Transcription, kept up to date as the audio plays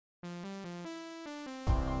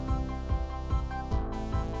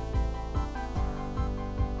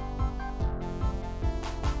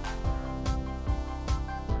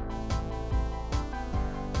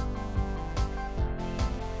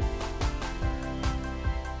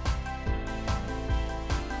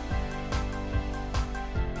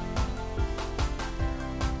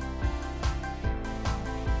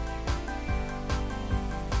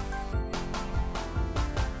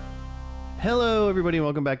Hello, everybody, and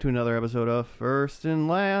welcome back to another episode of First and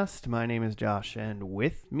Last. My name is Josh, and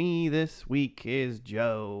with me this week is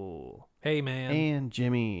Joe. Hey, man. And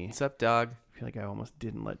Jimmy. What's up, dog? I feel like I almost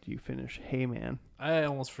didn't let you finish. Hey, man. I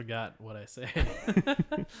almost forgot what I said.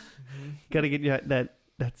 Got to get you that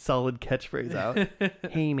solid catchphrase out.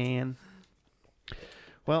 Hey, man.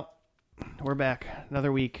 Well, we're back.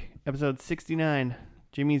 Another week. Episode 69.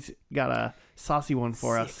 Jimmy's got a saucy one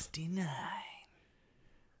for us. 69.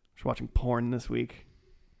 We're watching porn this week.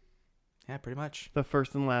 Yeah, pretty much. The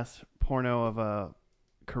first and last porno of a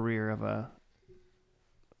career of a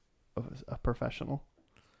professional.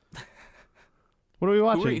 What are we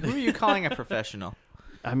watching? Who are you calling a professional?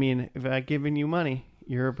 I mean, if I've given you money,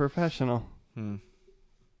 you're a professional.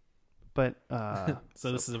 But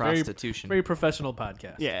so this is a prostitution. very professional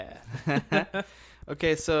podcast. Yeah.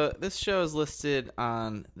 Okay, so this show is listed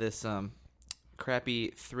on this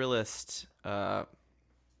crappy Thrillist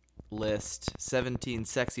list, 17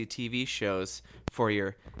 sexy TV shows for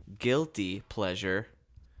your guilty pleasure.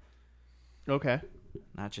 Okay.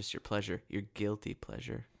 Not just your pleasure, your guilty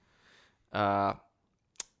pleasure. That's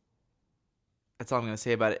all I'm going to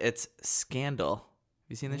say about it. It's Scandal. Have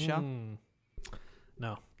you seen this show?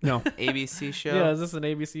 No. ABC show. Yeah, is this an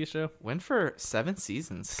ABC show? Went for 7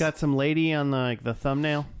 seasons. It's got some lady on the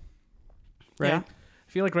thumbnail. Right? Yeah.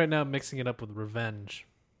 I feel like right now I'm mixing it up with Revenge.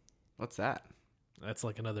 What's that? That's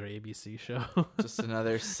like another ABC show. Just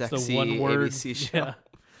another It's sexy the one word ABC show.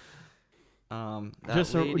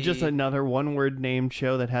 Yeah. Just another one-word named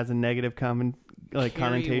show that has a negative Kerry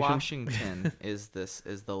connotation. Washington is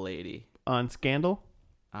the lady On Scandal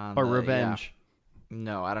on or the- Revenge? yeah.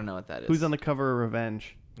 No, I don't know what that is. Who's on the cover of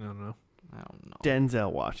Revenge? I don't know. I don't know.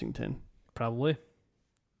 Denzel Washington. Probably.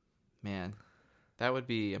 Man, that would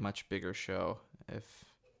be a much bigger show if.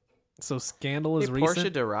 So Scandal is Hey, recent? Portia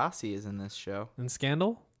de Rossi is in this show. In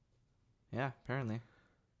Scandal? Yeah, apparently.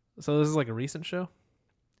 So this is like a recent show?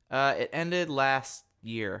 It ended last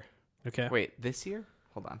year. Okay. Wait, this year?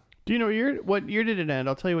 Hold on. Do you know what year did it end?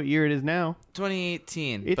 I'll tell you what year it is now.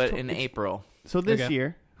 2018, It's but tw- in it's- April. So this Okay.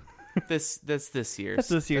 year. That's this year. That's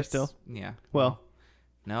this year still. Yeah. Well,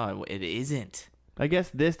 No, it isn't. I guess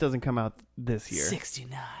this doesn't come out this year.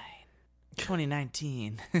 69.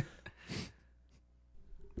 2019.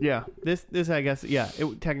 Yeah. This I guess, yeah,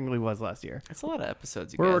 it technically was last year. That's a lot of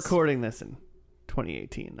episodes, you We're guys. recording this in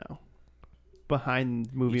 2018 though.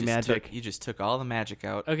 Behind movie You just magic. you just took all the magic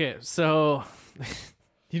out. Okay, so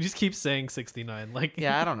you just keep saying 69 like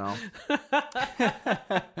Yeah, I don't know.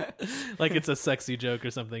 like it's a sexy joke or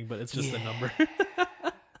something, but it's just a number.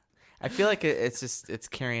 I feel like it's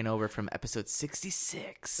carrying over from episode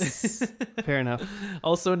 66. Fair enough.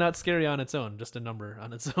 Also not scary on its own, just a number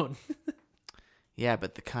on its own. Yeah,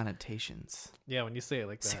 but the connotations. Yeah, when you say it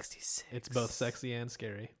like that, 66. it's both sexy and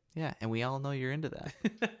scary. Yeah, and we all know you're into that.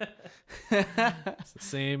 It's the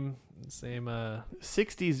same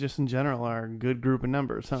 60s just in general are a good group of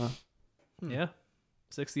numbers, huh? yeah.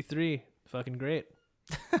 63, fucking great.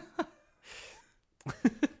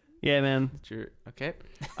 Yeah, man. Okay.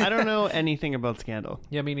 I don't know anything about Scandal.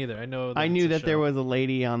 Yeah, me neither. I know. I it's knew a that there show. was a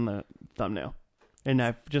lady on the thumbnail, and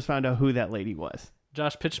I just found out who that lady was.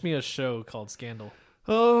 Josh pitched me a show called Scandal.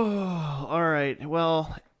 Oh, all right.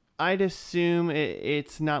 Well, I'd assume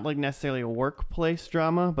it's not like necessarily a workplace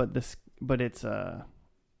drama, but it's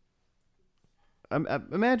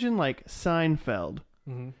imagine like Seinfeld,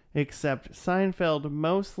 except Seinfeld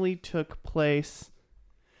mostly took place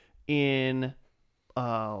in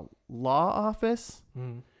a law office,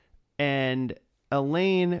 and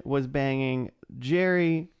Elaine was banging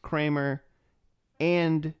Jerry, Kramer,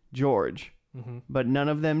 and George, but none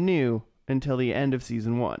of them knew until the end of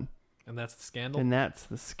season 1. And that's the Scandal? And that's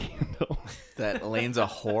the Scandal. That Elaine's a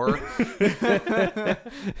whore.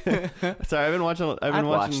 Sorry, I've been watching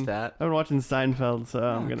that. I've been watching Seinfeld, so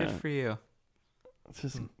I'm Good gonna. for you. It's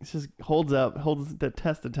just holds the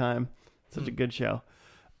test of time. Such a good show.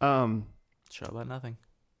 Show about nothing.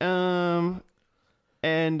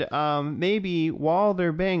 And maybe while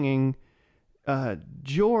they're banging,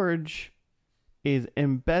 George is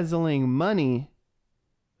embezzling money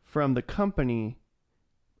from the company,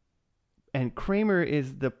 and Kramer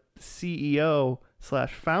is the CEO /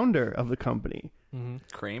 founder of the company.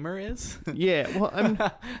 Kramer is? Yeah,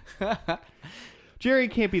 well, Jerry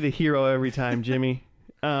can't be the hero every time, Jimmy.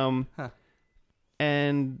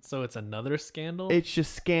 And So it's another scandal? it's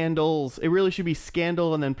just scandals. It really should be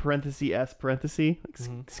scandal and then parenthesis S parenthesis.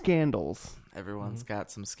 Like scandals. Everyone's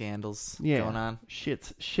got some scandals Yeah. going on.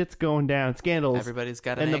 Shit's going down. Scandals. Everybody's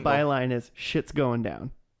got an and the angle. byline is shit's going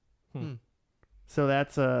down. So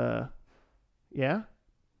that's yeah.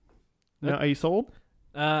 No, are you sold?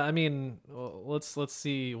 I mean, well, let's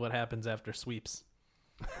see what happens after sweeps.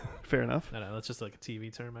 Fair enough. No, that's just like a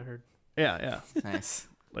TV term I heard. Yeah. Nice.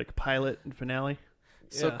 Like pilot and finale.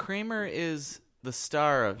 So Yeah. Kramer is the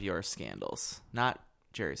star of your scandals, not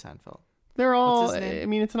Jerry Seinfeld. They're all. What's his name? I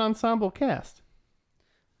mean, it's an ensemble cast.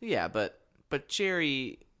 Yeah, but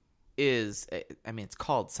Jerry is. I mean, it's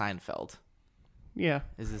called Seinfeld. Yeah.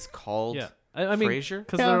 Is this called? Yeah, I mean, Frasier?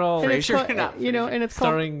 because Yeah, they're all and it's Frasier, called- not and it's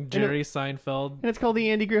starring called, Jerry Seinfeld. And it's called the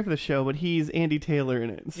Andy Griffith Show, but he's Andy Taylor in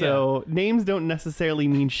it. So names don't necessarily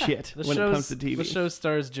mean shit when it comes to TV. The show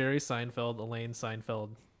stars Jerry Seinfeld, Elaine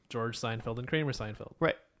Seinfeld, George Seinfeld, and Kramer Seinfeld.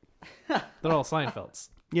 Right. They're all Seinfelds.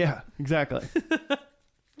 Yeah, exactly.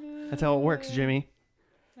 That's how it works, Jimmy.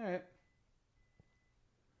 All right.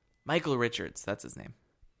 Michael Richards, that's his name.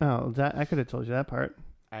 Oh, I could have told you that part.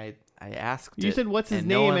 I asked. You it, said what's his and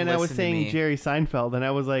no name, one and I was listened to saying me. Jerry Seinfeld, and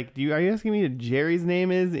I was like, are you asking me what Jerry's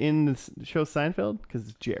name is in the show Seinfeld? Because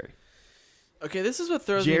it's Jerry. Okay, this is what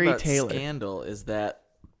throws Jerry me about Taylor. Scandal is that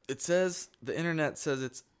it says the internet says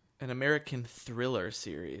it's an American thriller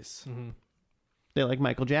series, Mm-hmm. They like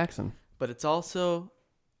Michael Jackson. but it's also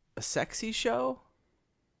a sexy show,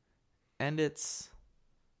 and it's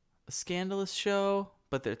a scandalous show,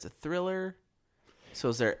 but it's a thriller. So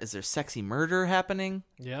is there sexy murder happening?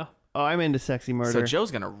 Yeah. Oh, I'm into sexy murder. So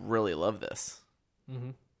Joe's gonna really love this,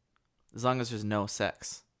 Mm-hmm. as long as there's no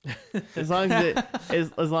sex. as long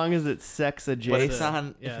as it's sex But adjacent. it's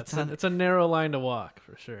on. Yeah, if it's, it's on. it's a narrow line to walk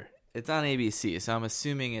for sure. It's on ABC, so I'm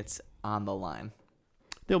assuming it's on the line.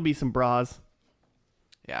 There'll be some bras.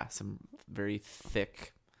 Yeah, some very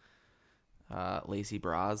thick, lacy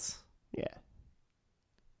bras. Yeah.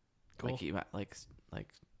 Cool. Like.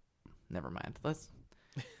 Never mind. Let's.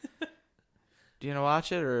 Do you want to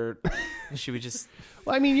watch it, or should we just?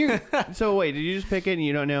 Well, I mean, so wait, did you just pick it and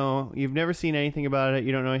you don't know? You've never seen anything about it.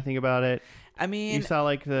 You don't know anything about it. I mean, You saw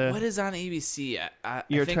like what is on ABC? You're I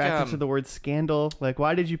think, attracted to the word scandal. Like,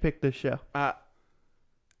 why did you pick this show?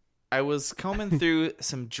 I was combing through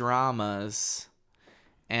some dramas,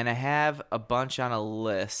 and I have a bunch on a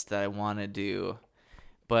list that I want to do,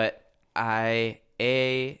 but I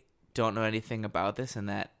don't know anything about this, and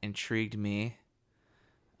that intrigued me.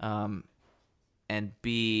 And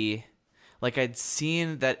B, like I'd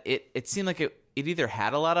seen that it seemed like it either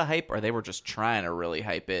had a lot of hype or they were just trying to really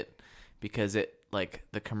hype it because it like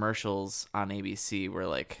the commercials on ABC were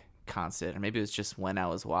like constant, or maybe it was just when I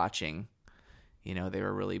was watching, they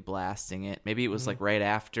were really blasting it. Maybe it was like right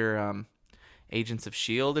after Agents of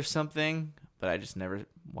S.H.I.E.L.D. or something, but I just never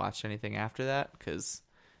watched anything after that because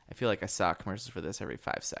I feel like I saw commercials for this every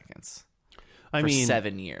 5 seconds. I for mean,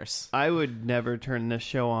 7 years. I would never turn this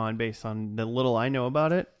show on based on the little I know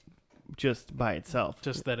about it, just by itself.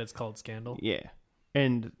 Just that it's called Scandal. Yeah.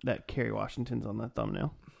 And that Kerry Washington's on the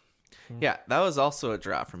thumbnail. Yeah, that was also a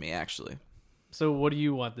drop for me, actually. So what do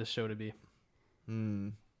you want this show to be?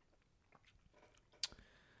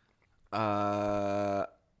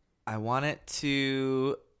 I want it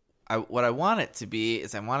to. What I want it to be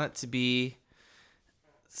is I want it to be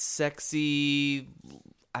sexy.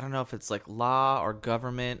 I don't know if it's like law or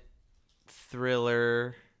government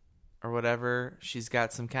thriller or whatever. She's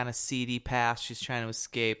got some kind of seedy past. She's trying to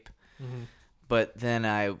escape. Mm-hmm. But then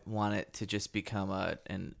I want it to just become a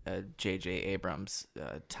J.J. Abrams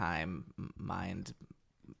time mind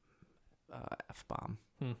F-bomb.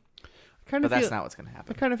 But that's not what's going to I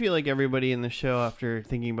happen. kind of feel like everybody in the show, after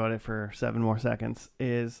thinking about it for 7 more seconds,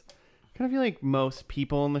 is kind of feel like most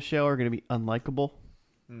people in the show are going to be unlikable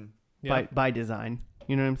Yeah. by design.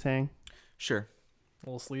 You know what I'm saying? Sure. A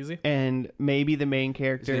little sleazy. And maybe the main There's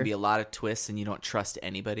character. going to be a lot of twists and you don't trust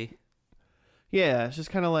anybody. Yeah, it's just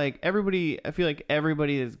kind of like everybody. I feel like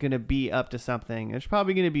everybody is going to be up to something. There's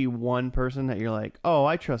probably going to be one person that you're like, oh,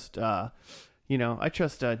 I trust, I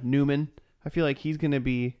trust Newman. I feel like he's going to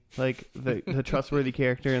be like the trustworthy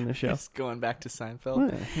character in the show. Just going back to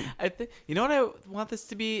Seinfeld. I think you know what I want this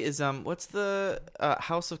to be is what's the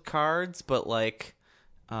House of Cards, but like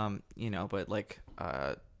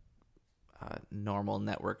normal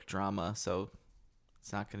network drama. So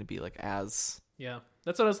it's not going to be like as Yeah.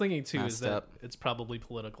 That's what I was thinking too, is Messed that up. it's probably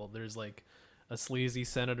political. There's like a sleazy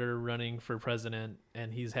senator running for president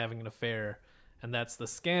and he's having an affair. And that's the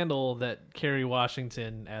scandal that Kerry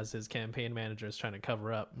Washington, as his campaign manager, is trying to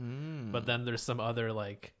cover up. But then there's some other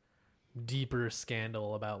like deeper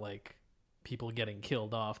scandal about like people getting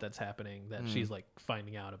killed off that's happening that she's like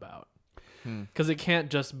finding out about. Because it can't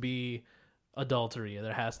just be adultery.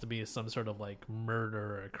 There has to be some sort of like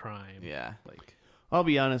murder or a crime. yeah. Like I'll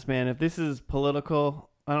be honest, man. If this is political,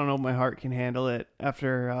 I don't know if my heart can handle it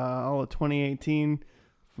after all of 2018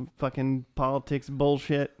 fucking politics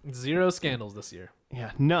bullshit. 0 scandals this year.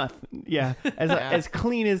 Yeah, nothing. Yeah, as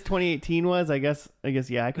clean as 2018 was, I guess.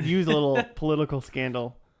 Yeah, I could use a little political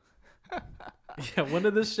scandal. Yeah, when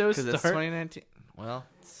did this show Because start? it's 2019. Well,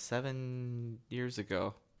 7 years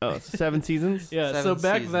ago. Oh, 7 seasons. Yeah, so 7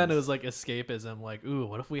 back then seasons. it was like escapism. Like, ooh,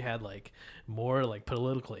 what if we had like more like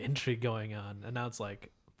political intrigue going on? And now it's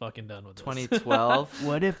like fucking done with this. 2012.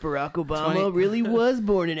 What if Barack Obama 20 really was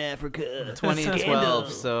born in Africa?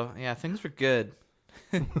 2012. So yeah, things were good.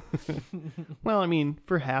 Well, I mean,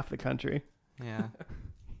 for half the country, Yeah.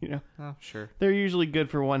 you know, Oh, sure. they're usually good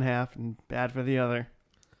for one half and bad for the other.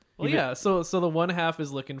 Well, Even- yeah. So the one half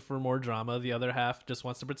is looking for more drama. The other half just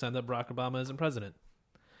wants to pretend that Barack Obama isn't president.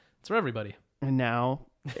 It's for everybody. And now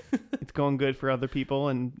it's going good for other people,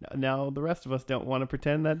 and now the rest of us don't want to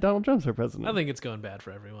pretend that Donald Trump's our president. I think it's going bad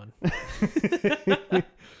for everyone.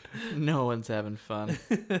 No one's having fun.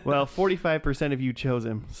 Well, 45% of you chose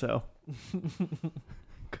him, so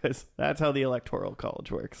because that's how the electoral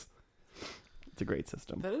college works. It's a great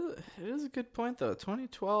system. It is a good point though.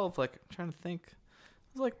 2012, like I'm trying to think,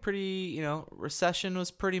 it was like pretty. Recession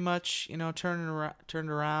was pretty much turned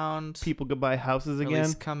around. People could buy houses At again.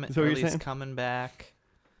 least coming, Is that what at you're least saying? coming back.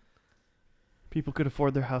 People could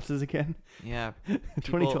afford their houses again. Yeah.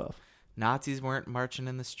 2012. Nazis weren't marching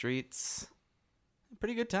in the streets.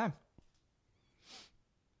 Pretty good time.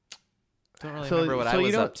 Don't really remember what I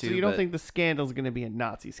was up to. So you don't but- think the scandal's going to be a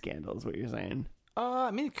Nazi scandal? Is what you're saying? I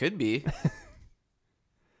mean, it could be.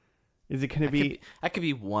 Is it going to be? I could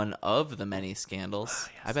be one of the many scandals.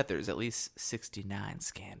 I bet there's at least 69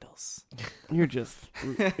 scandals. You're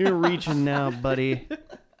reaching now, buddy.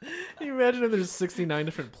 Can you imagine if there's 69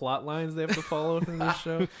 different plot lines they have to follow from this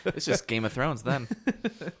show? It's just Game of Thrones then.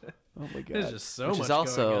 Oh my There's god. just so Which much is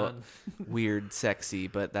also going on. weird, sexy,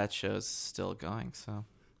 but that show's still going. So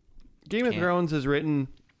Game of Can't. Thrones is written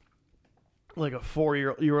like a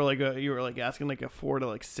 4-year. You were like asking like a 4 to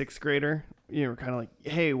like 6th grader. You were kind of like,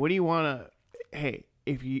 hey, what do you want to? Hey,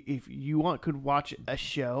 if you could watch a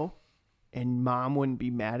show, and mom wouldn't be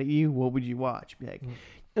mad at you, what would you watch? Be like,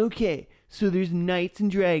 okay, so there's knights and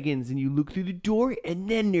dragons, and you look through the door, and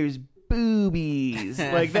then there's boobies.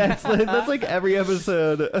 Like that's like every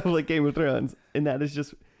episode of like Game of Thrones, and that is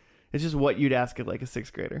just it's just what you'd ask of like a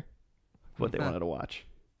 6th grader, what they wanted to watch.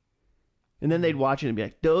 And then they'd watch it and be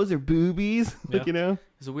like, those are boobies. Like, Yeah.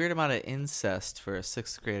 there's a weird amount of incest for a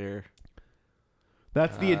 6th grader.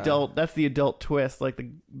 That's the adult twist. Like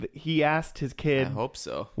he asked his kid I hope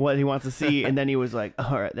so. what he wants to see, and then he was like,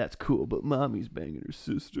 all right, that's cool, but mommy's banging her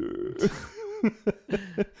sister.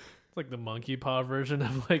 It's like the monkey paw version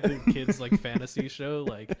of like the kids like fantasy show.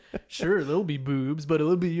 Like, sure, there'll be boobs, but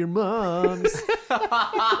it'll be your mom's.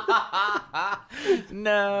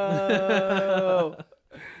 No.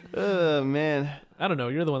 Oh man. I don't know.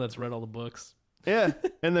 You're the one that's read all the books. Yeah.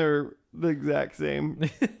 And they're the exact same.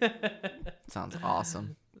 Sounds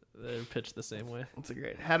awesome. They're pitched the same way. It's a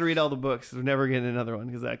great. Had to read all the books. We're never getting another one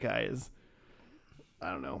because that guy is,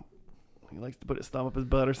 I don't know. He likes to put his thumb up his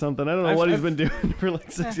butt or something. I don't know what he's been doing for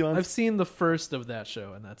like 6 months. I've seen the first of that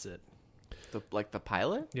show, and that's it. The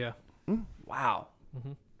pilot? Yeah. Wow.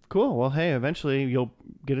 Cool. Well, hey, eventually you'll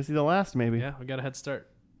get to see the last, maybe. Yeah, we got a head start.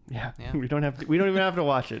 Yeah. Yeah. We don't even have to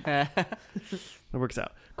watch it. It works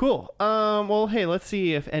out. Cool. Well, hey, let's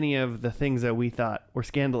see if any of the things that we thought were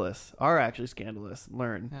scandalous are actually scandalous.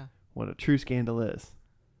 Learn Yeah. what a true scandal is.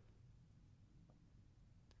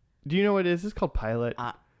 Do you know what it is? It's called Pilot.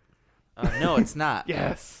 No, it's not.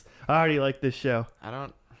 Yes. I already like this show. I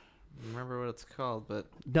don't remember what it's called, but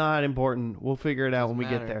Not important. We'll figure it out when we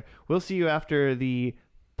Doesn't get matter. there. We'll see you after the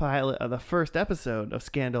pilot of the first episode of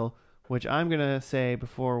Scandal, which I'm going to say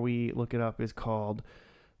before we look it up is called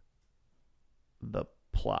The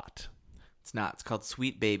Plot. it's not. It's called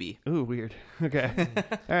Sweet Baby. Ooh, weird. Okay.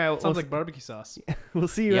 All right. Sounds like barbecue sauce. We'll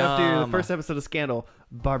see you after the Yum. first episode of Scandal,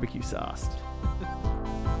 Barbecue Sauce.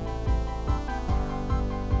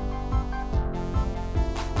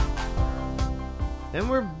 And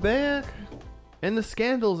we're back. And the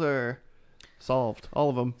scandals are solved. All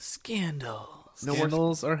of them. Scandal. No more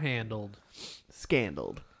Scandals are handled.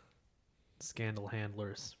 scandaled. Scandal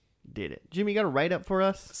handlers. Did it. Jimmy, you got a write up for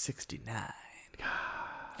us? 69.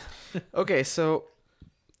 Okay, so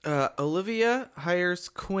Olivia hires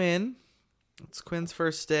Quinn. It's Quinn's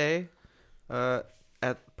first day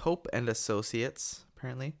at Pope and Associates,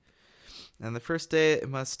 apparently. And the first day it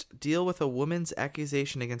must deal with a woman's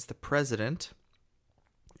accusation against the president.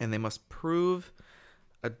 And they must prove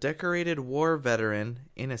a decorated war veteran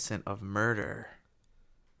innocent of murder.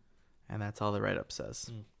 And that's all the write-up says.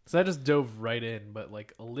 So I just dove right in, but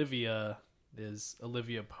like Olivia is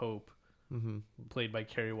Olivia Pope, played by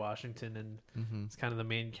Kerry Washington, and it's kind of the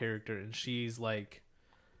main character, and she's like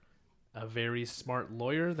a very smart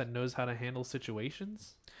lawyer that knows how to handle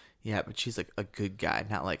situations. Yeah, but she's like a good guy,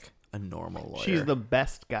 not like a normal lawyer. She's the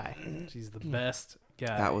best guy. She's the best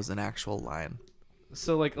guy. That was an actual line.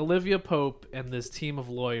 So like Olivia Pope and this team of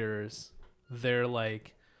lawyers, they're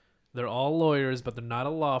all lawyers, but they're not a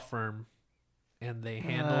law firm, and they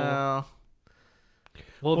handle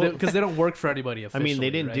because they don't work for anybody I officially. mean, they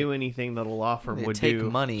didn't right? do anything that a law firm They would take do.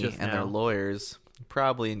 money, just and now. their lawyers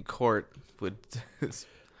probably in court would.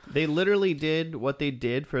 They literally did what they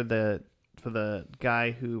did for the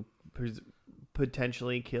guy who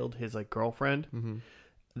potentially killed his like girlfriend. Mm-hmm.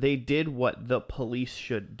 They did what the police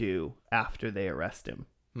should do after they arrest him.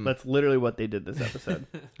 That's literally what they did this episode.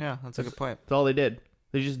 Yeah, that's a good point. That's all they did.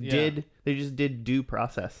 They just Yeah. did. They just did due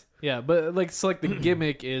process. Yeah, but like the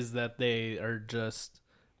gimmick is that they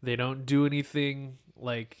don't do anything.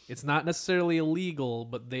 Like, it's not necessarily illegal,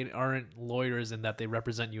 but they aren't lawyers in that they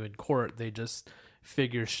represent you in court. They just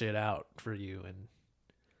figure shit out for you and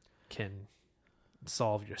can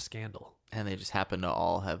solve your scandal. And they just happen to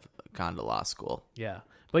all have gone to law school. Yeah.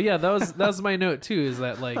 But yeah, that was my note too, is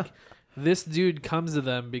that like this dude comes to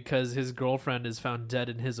them because his girlfriend is found dead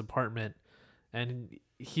in his apartment, and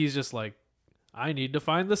he's just like, I need to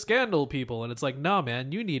find the scandal people. And it's like, nah,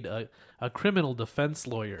 man, you need a criminal defense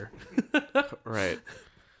lawyer. Right.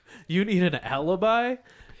 You need an alibi.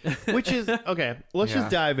 Which is okay. Let's Yeah.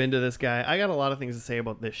 just dive into this guy. I got a lot of things to say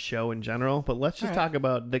about this show in general, but let's just talk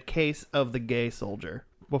about the case of the gay soldier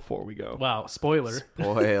before we go. Wow, spoiler.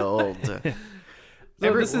 Spoiled. So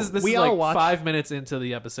this is we all like watched- 5 minutes into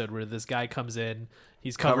the episode where this guy comes in.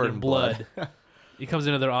 He's covered in blood. He comes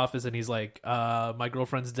into their office and he's like, my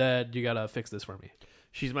girlfriend's dead. You got to fix this for me.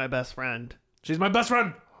 She's my best friend. She's my best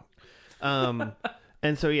friend.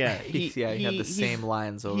 And so yeah, he had the same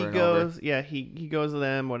lines over he and goes, over. Yeah, he goes to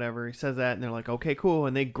them, whatever. He says that, and they're like, okay, cool.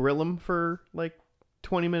 And they grill him for like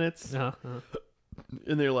 20 minutes, and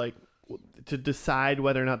they're like, to decide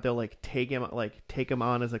whether or not they'll take him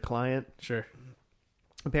on as a client. Sure.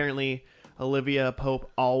 Apparently, Olivia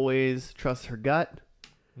Pope always trusts her gut.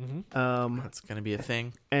 That's gonna be a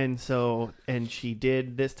thing. And she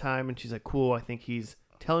did this time, and she's like, cool, I think he's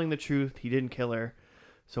telling the truth. He didn't kill her,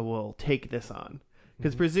 so we'll take this on.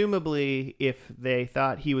 Because presumably, if they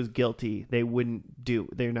thought he was guilty, they wouldn't do.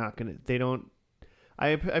 They're not gonna. They don't.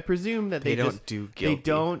 I presume that They don't just, do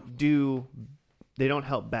guilty. They don't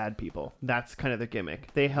help bad people. That's kind of their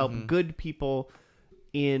gimmick. They help good people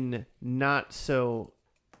in not so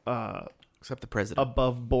Except the president.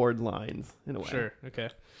 above board lines in a way. Sure. Okay.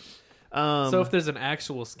 So So if there's an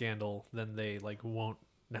actual scandal, then they won't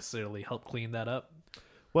necessarily help clean that up.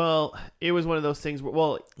 well, it was one of those things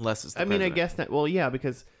where, Less is the I mean, I president. guess that. Well, yeah,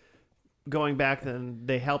 because going back then,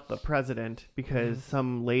 they helped the president because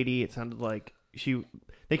some lady. It sounded like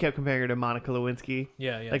they kept comparing her to Monica Lewinsky.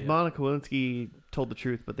 Yeah. Yeah. Like yeah. Monica Lewinsky told the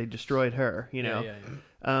truth, but they destroyed her. You know.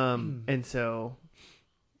 Yeah. And so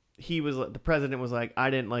the president was like, I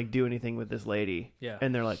didn't do anything with this lady. Yeah.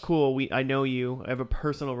 And they're like, cool. I know you. I have a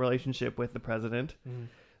personal relationship with the president.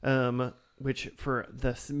 Which for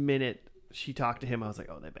this minute she talked to him, I was like,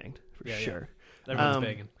 oh, they banged for Yeah, yeah. sure. Everyone's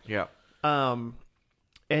begging. Yeah.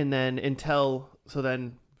 And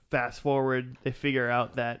then fast forward, they figure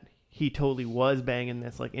out that he totally was banging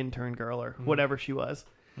this intern girl or whatever she was.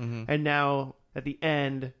 And now at the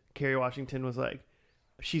end, Kerry Washington was like,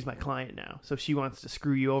 she's my client now. So if she wants to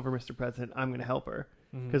screw you over, Mr. President, I'm going to help her.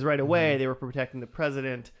 Because right away they were protecting the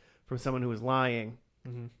president from someone who was lying.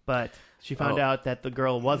 But she found out that the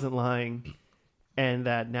girl wasn't lying and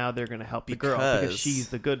that now they're going to help the girl because Because- she's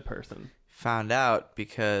the good person. Found out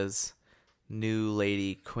because new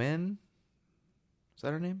lady Quinn, is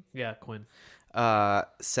that her name? Yeah, Quinn.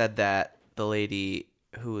 Said that the lady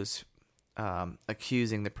who was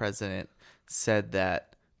accusing the president said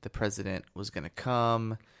that the president was going to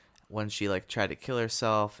come when she tried to kill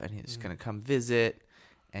herself, and he was going to come visit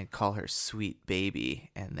and call her sweet baby.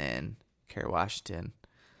 And then Kerry Washington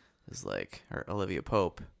is like, or Olivia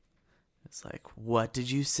Pope is like, what did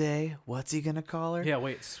you say? What's he going to call her? Yeah,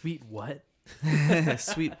 wait, sweet what?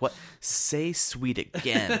 Sweet what? Say sweet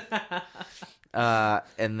again.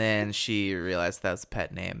 And then she realized that was a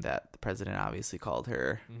pet name that the president obviously called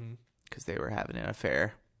her because they were having an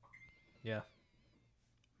affair. Yeah.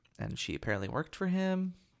 And she apparently worked for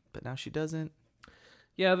him, but now she doesn't.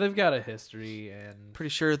 Yeah, they've got a history, and Pretty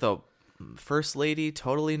sure the first lady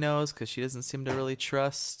totally knows because she doesn't seem to really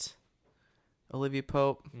trust Olivia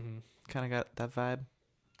Pope. Kind of got that vibe.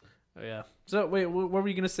 oh, yeah. So wait, what were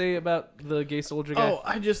you gonna say about the gay soldier guy? Oh,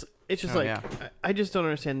 it's just Oh, like yeah. I just don't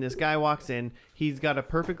understand. This guy walks in. He's got a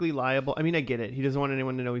perfectly liable. I mean, I get it. He doesn't want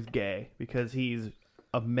anyone to know he's gay because he's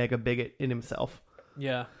a mega bigot in himself.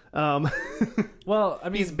 Yeah. Um, Well, I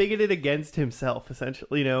mean, he's bigoted against himself,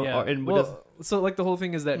 essentially. You know, yeah. and Well, so like the whole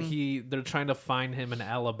thing is that they're trying to find him an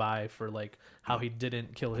alibi for like how he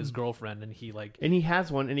didn't kill his girlfriend, and he like and he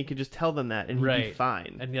has one, and he could just tell them that, and he'd be Right.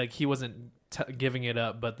 fine. and like he wasn't giving it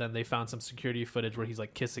up, but then they found some security footage where he's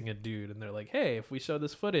like kissing a dude, and they're like, hey, if we show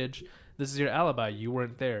this footage, this is your alibi, you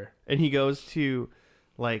weren't there. And he goes to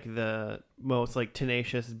like the most like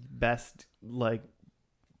tenacious, best like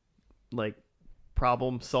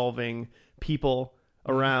problem solving people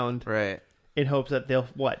around Right. in hopes that they'll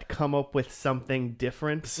come up with something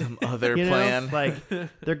different. Some other You know? plan. Like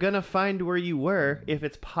they're gonna find where you were. If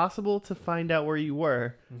it's possible to find out where you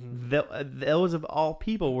were, those of all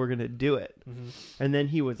people were gonna do it. And then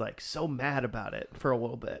he was like so mad about it for a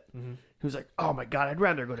little bit. He was like, "Oh my god, I'd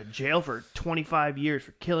rather go to jail for 25 years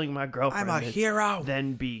for killing my girlfriend hero.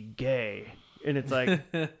 than be gay." And it's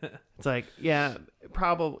like, yeah,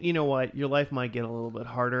 probably. You know what? Your life might get a little bit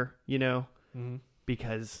harder. You know.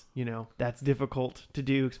 Because, you know, that's difficult to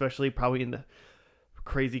do, especially probably in the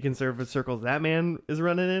crazy conservative circles that man is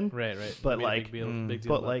running in. Right. But Made a like, big deal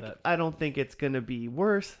but about like, that. I don't think it's going to be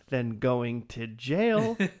worse than going to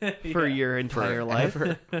jail for your entire life.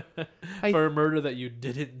 I- for a murder that you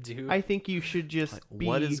didn't do. I think you should just be,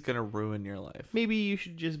 What is gonna ruin your life? maybe you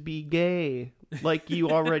should just be gay like you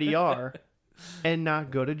already are and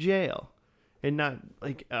not go to jail and not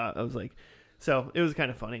like, I was like, so it was kind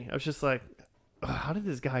of funny. I was just like, how did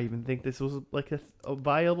this guy even think this was like a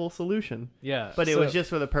viable solution? Yeah, But it so- was just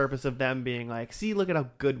for the purpose of them being like, see, look at how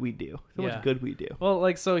good we do. So Yeah. much good we do. Well,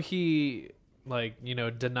 like, so he, like, you know,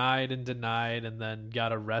 denied and then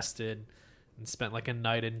got arrested and spent like a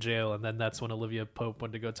night in jail. And then that's when Olivia Pope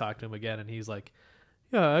went to go talk to him again. And he's like,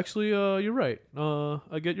 yeah, actually, you're right.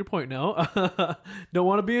 I get your point now. Don't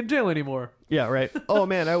want to be in jail anymore. Yeah, right. Oh,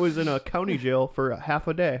 man, I was in a county jail for half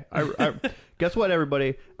a day. I guess what,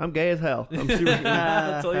 everybody? I'm gay as hell. I'm super.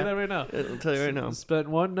 I'll tell you that right now. I'll tell you right now. Spent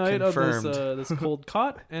one night Confirmed. on this cold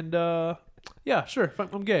cot. And, yeah, sure.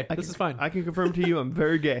 I'm gay. This is fine. I can confirm to you I'm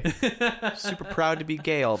very gay. Super proud to be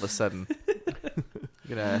gay all of a sudden.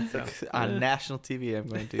 On national TV, I'm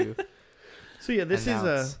going to. So, yeah, this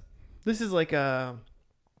announce. is like a...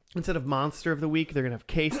 Instead of Monster of the Week, they're going to have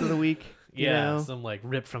Case of the Week. You yeah, know? some like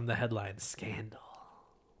rip from the headline scandal.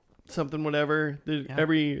 Something, whatever. Yeah.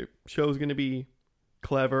 Every show is going to be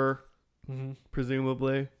clever, Mm-hmm.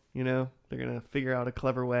 presumably. You know, they're going to figure out a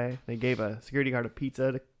clever way. They gave a security guard a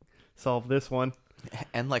pizza to solve this one.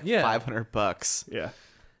 And like Yeah. $500. Yeah.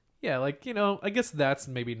 Yeah, like, you know, I guess that's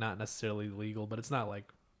maybe not necessarily legal, but it's not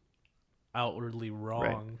like outwardly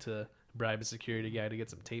wrong to bribe a security guy to get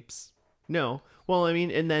some tapes. No. Well, I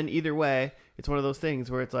mean, and then either way, it's one of those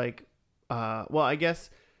things where it's like, well, I guess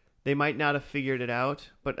they might not have figured it out,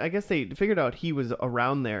 but I guess they figured out he was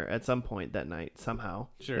around there at some point that night somehow.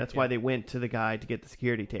 Sure, That's yeah. why they went to the guy to get the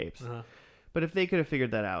security tapes. But if they could have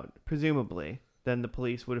figured that out, presumably, then the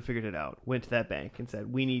police would have figured it out. Went to that bank and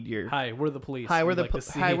said, "We need your Hi, we're the police. Hi, we're We'd the like to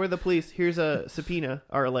see-" hi, we're the police. Here's a subpoena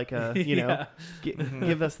or like a Yeah.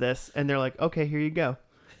 give us this." And they're like, "Okay, here you go."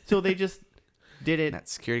 So they just did it. That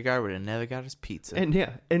security guard would have never got his pizza. And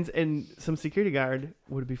yeah, and some security guard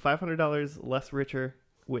would be $500 less richer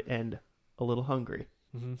and a little hungry.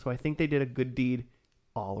 So I think they did a good deed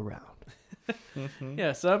all around.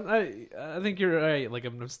 Yeah, so I think you're right. Like,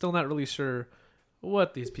 I'm still not really sure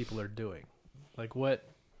what these people are doing. Like, what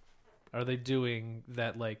are they doing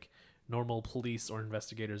that, like, normal police or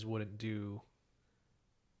investigators wouldn't do?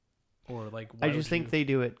 Or, like, why I just think they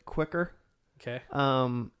do it quicker, Okay.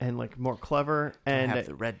 and like more clever, and have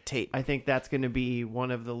the red tape. I think that's going to be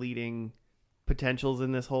one of the leading potentials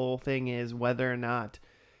in this whole thing is whether or not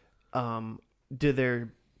do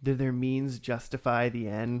their means justify the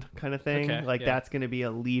end kind of thing. Okay, Like yeah. that's going to be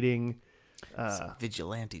a leading Some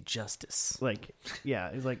vigilante justice. like yeah,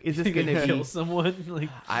 it's like is this You're going to kill be someone? Like,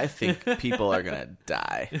 I think people are gonna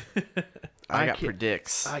die. I got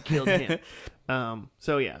predicts. I killed him.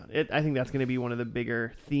 So yeah, I think that's going to be one of the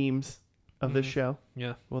bigger themes of this show.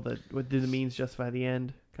 yeah. Well, what do the means justify the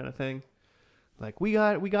end kind of thing? Like we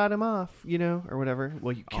got him off, you know, or whatever.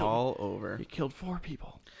 Well, you killed 4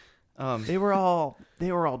 people. They were all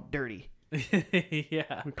dirty.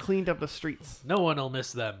 Yeah. We cleaned up the streets. No one will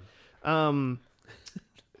miss them.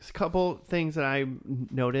 There's a couple things that I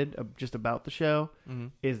noted just about the show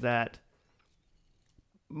is that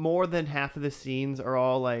more than half of the scenes are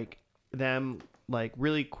all like them like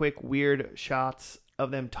really quick weird shots of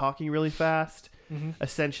them talking really fast.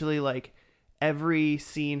 Essentially like every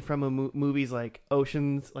scene from a movies like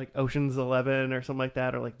Ocean's 11 or something like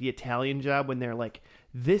that, or like The Italian Job, when they're like,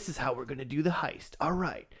 this is how we're going to do the heist. All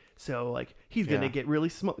right. So like he's going to get really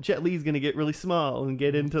small. Jet Li's going to get really small and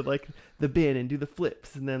get into like the bin and do the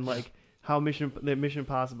flips. And then like how Mission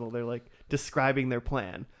Impossible, they're like describing their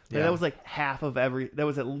plan. Like, that was like that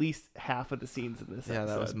was at least half of the scenes in this episode. Yeah,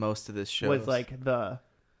 that was most of this show. Was like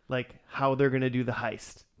how they're going to do the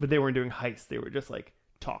heist. But they weren't doing heists. They were just like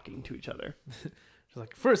talking to each other. She's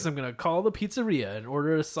like, first I'm gonna call the pizzeria and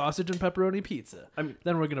order a sausage and pepperoni pizza.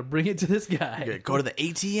 Then we're gonna bring it to this guy. You're gonna go to the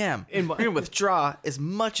ATM. We're gonna withdraw as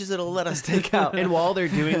much as it'll let us take out. And while they're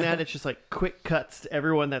doing that, it's just like quick cuts to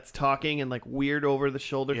everyone that's talking and like weird over the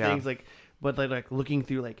shoulder things, like but like looking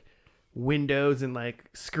through like windows and like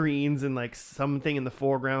screens, and like something in the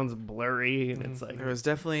foreground's blurry, and it's like there was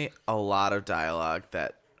definitely a lot of dialogue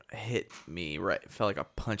that hit me right, felt like a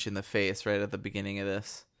punch in the face right at the beginning of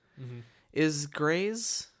this. Is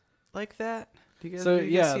Grey's like that? Do you guys, So have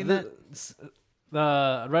you guys seen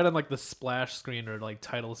that? Right on like the splash screen or like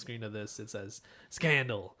title screen of this, it says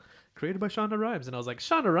Scandal, created by Shonda Rhimes, and I was like,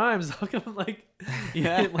 Shonda Rhimes, how come like you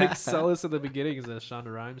didn't like sell us at the beginning as a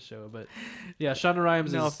Shonda Rhimes show? But yeah, Shonda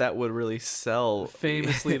Rhimes I don't know is if that would really sell.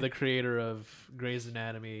 famously the creator of Grey's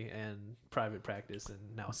Anatomy and Private Practice and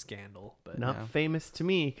now Scandal. But not famous to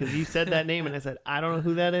me because you said that name and I said I don't know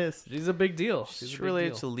who that is. she's a big deal. She's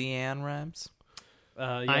related to Leanne Rhymes.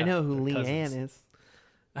 Yeah, I know who they're Leanne cousins.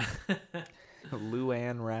 is.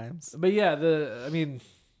 Luann Rhymes. But yeah,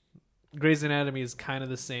 Grey's Anatomy is kind of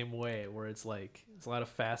the same way, where it's like it's a lot of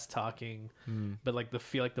fast talking, but like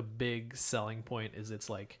the big selling point is it's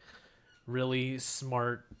like really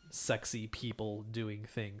smart, sexy people doing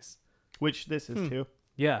things. Which this is too.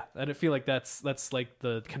 Yeah, and I feel like that's like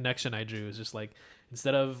the connection I drew is just like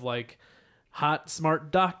instead of like hot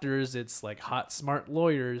smart doctors, it's like hot smart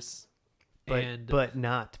lawyers. But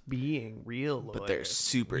not being real lawyers. But they're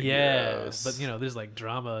superheroes. Yeah, but there's like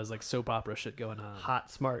drama, is like soap opera shit going on.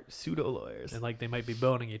 Hot smart pseudo lawyers. And like they might be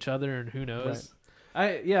boning each other, and who knows?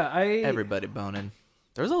 Right. Everybody boning.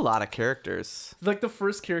 There's a lot of characters. Like the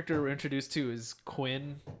first character we're introduced to is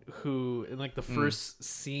Quinn, who in like the first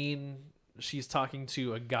scene, she's talking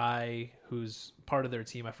to a guy who's part of their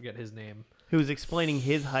team. I forget his name. Who's explaining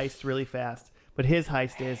his heist really fast. But his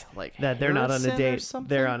heist is like that they're not on a Harrison or date; something?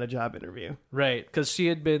 they're on a job interview. Right, because he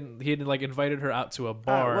had like invited her out to a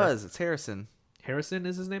bar. It's Harrison. Harrison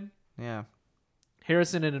is his name? Yeah.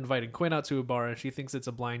 Harrison had invited Quinn out to a bar, and she thinks it's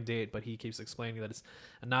a blind date, but he keeps explaining that it's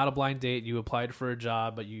not a blind date. You applied for a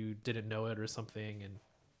job, but you didn't know it or something. And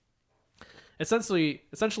essentially,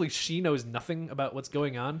 she knows nothing about what's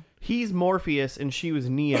going on. He's Morpheus, and she was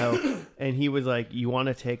Neo, and he was like, "You want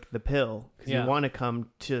to take the pill because you want to come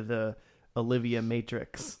to the Olivia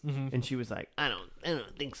Matrix," and she was like, I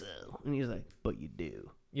don't think so, and he's like, but you do.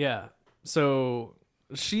 Yeah, so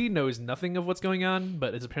she knows nothing of what's going on,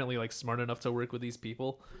 but is apparently like smart enough to work with these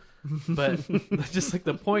people. But just like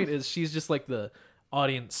the point is, she's just like the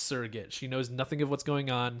audience surrogate. She knows nothing of what's going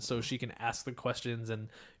on, so she can ask the questions, and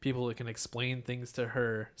people can explain things to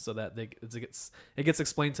her so that it gets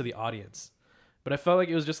explained to the audience. But I felt like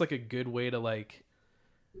it was just like a good way to like.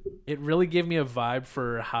 It really gave me a vibe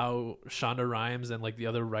for how Shonda Rhimes and like the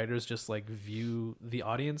other writers just like view the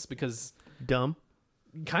audience, because Dumb.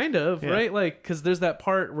 kind of right, like because there's that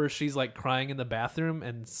part where she's like crying in the bathroom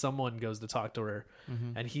and someone goes to talk to her,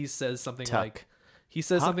 and he says something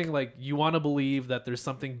like you want to believe that there's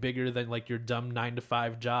something bigger than like your dumb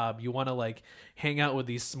 9-to-5 job. You want to like hang out with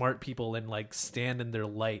these smart people and like stand in their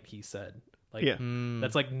light, he said. Like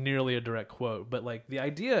that's like nearly a direct quote, but like the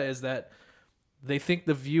idea is that they think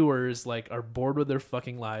the viewers like are bored with their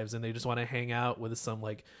fucking lives and they just want to hang out with some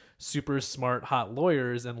like super smart hot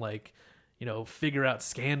lawyers and like figure out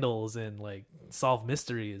scandals and like solve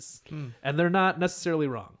mysteries. And they're not necessarily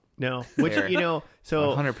wrong. No, which so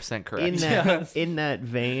 100% correct. In that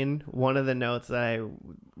vein, one of the notes that I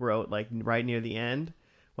wrote like right near the end,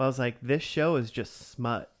 I was like, this show is just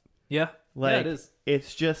smut. Yeah, like it is.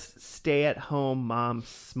 It's just stay at home mom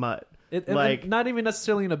smut. Like not even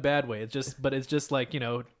necessarily in a bad way. It's just like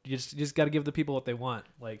you just got to give the people what they want.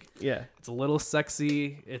 Like it's a little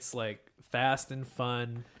sexy. It's like fast and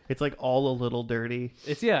fun. It's like all a little dirty.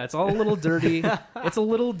 It's all a little dirty. It's a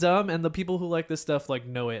little dumb, and the people who like this stuff like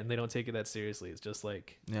know it and they don't take it that seriously. It's just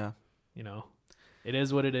like it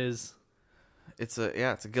is what it is. It's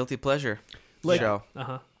a guilty pleasure show.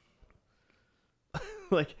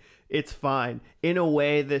 Like it's fine. In a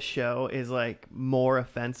way, this show is like more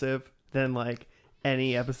offensive than like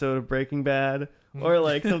any episode of Breaking Bad or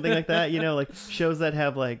like something like that. Like shows that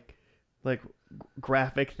have like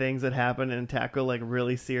graphic things that happen and tackle like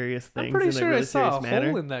really serious things I'm pretty in sure a really I saw a serious manner.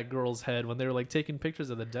 hole in that girl's head when they were like taking pictures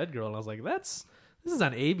of the dead girl, and I was like, this is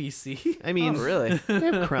on ABC. I mean, Oh, really? they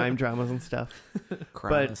have crime dramas and stuff.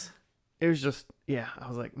 Crimes. It was just, yeah, I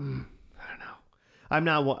was like, I don't know. I'm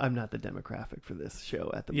not the demographic for this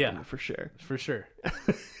show at the moment, for sure. For sure.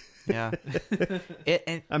 Yeah.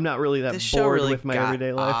 And I'm not really that this show bored really with my got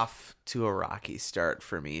everyday life. off to a rocky start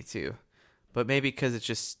for me too, but maybe because it's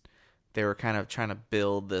just they were kind of trying to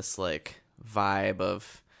build this like vibe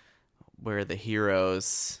of where the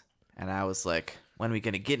heroes, and I was like, when are we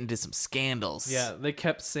gonna get into some scandals? Yeah, they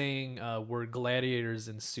kept saying we're gladiators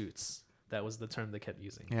in suits. That was the term they kept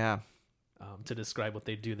using Yeah. to describe what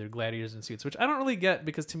they do. They're gladiators in suits, which I don't really get,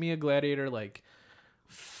 because to me a gladiator like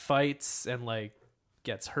fights and like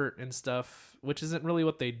gets hurt and stuff, which isn't really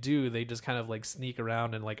what they do. They just kind of like sneak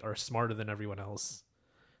around and like are smarter than everyone else.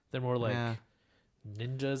 They're more like Yeah.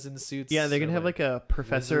 ninjas in suits. Yeah, they're or, gonna have like a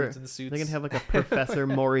professor. wizards in suits. They're gonna have like a Professor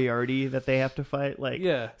Moriarty that they have to fight. Like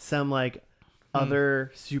some like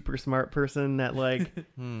other super smart person that like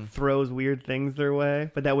throws weird things their way,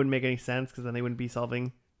 but that wouldn't make any sense because then they wouldn't be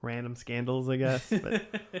solving random scandals, I guess. But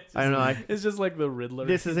I don't know. It's just like the Riddler.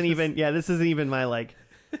 This isn't even. Yeah, this isn't even my like.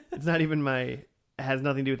 It's not even my. It has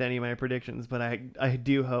nothing to do with any of my predictions, but I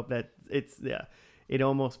do hope that it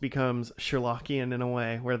almost becomes Sherlockian in a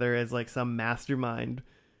way where there is like some mastermind,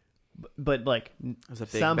 but like There's a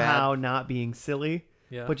big somehow bad. not being silly,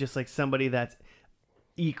 Yeah. but just like somebody that's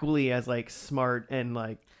equally as like smart and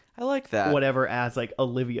like I like that. whatever as like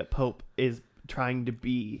Olivia Pope is trying to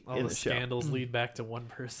be all in the the show. scandals lead back to one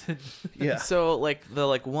person. Yeah. So like the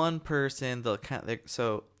like one person the kind of,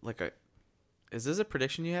 so like a is this a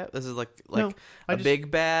prediction you have? This is like No, I a just- big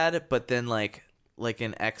bad, but then like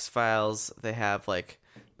in X-Files they have like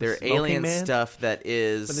their smoking alien man? stuff that But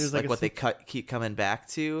is there's, like like, a what they keep coming back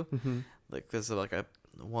to. Mhm. Like there's like a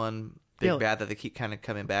one big Yeah, bad that they keep kind of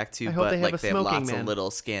coming back to, I hope but they have like a they have smoking lots man. of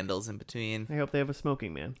little scandals in between. I hope they have a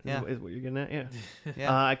smoking man. Yeah. Is what you're getting at. Yeah.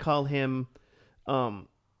 Yeah. I call him,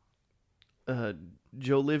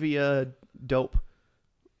 Jolivia Dope.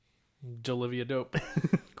 Jolivia Dope.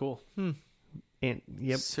 Cool. And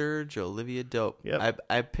yep. Sir Olivia Dope. Yep.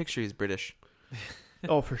 I picture he's British.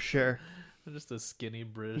 Oh, for sure. Just a skinny He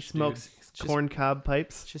British smokes corn cob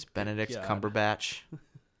pipes. It's just Benedict God. Cumberbatch.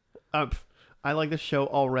 I like this show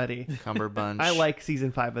already. Cumberbunch. I like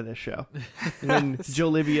season 5 of this show. When Sir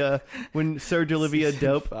Jolivia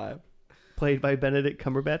Dope, 5. played by Benedict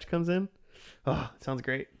Cumberbatch, comes in. Oh, it sounds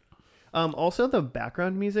great. Also, the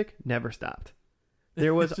background music never stopped.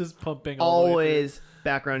 There was just pumping all the way always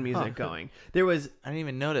background music going. There was. I didn't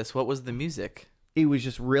even notice. What was the music? It was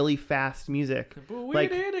just really fast music. through.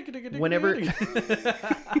 Like, whenever Benny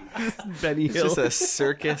It's Hill. just a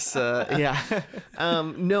circus. Yeah.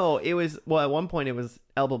 No, it was at one point it was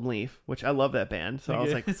Album Leaf, which I love that band. So I was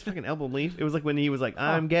Okay. like, it's fucking Album Leaf. It was like when he was like,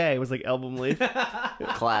 I'm gay. It was like Album Leaf.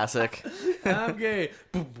 Classic. I'm gay.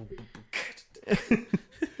 Boom, boom, boom, boom.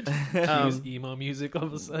 Use emo music all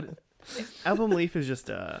of a sudden. Album Leaf is just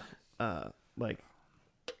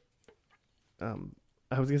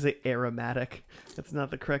I was gonna say aromatic. That's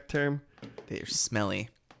not the correct term. They're smelly.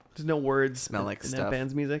 There's no words. Smell like in stuff. that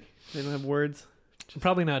band's music. They don't have words.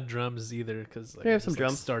 Probably not drums either, because like, They have it some just,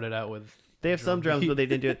 drums. Started out with. They have some drums, but they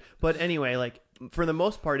didn't do it. But anyway, like for the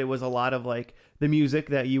most part, it was a lot of like the music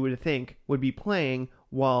that you would think would be playing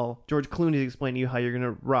while George Clooney is explaining to you how you're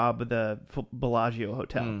gonna rob the Bellagio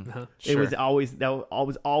hotel. Uh-huh. It was always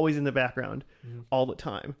in the background all the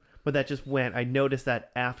time. But that just went. I noticed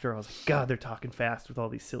that after I was like, God, they're talking fast with all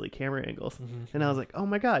these silly camera angles, and I was like, oh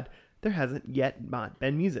my God, there hasn't yet not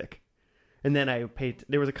been music. And then I paid.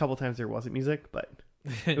 There was a couple times there wasn't music, but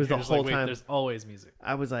it was the You're just whole like, wait, time. There's always music.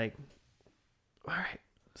 I was like, all right,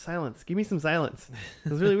 silence. Give me some silence.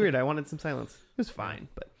 It was really weird. I wanted some silence. It was fine,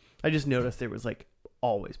 but I just noticed there was like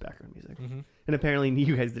always background music, and apparently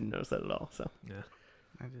you guys didn't notice that at all. So Yeah.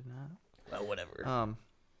 I did not. well, whatever.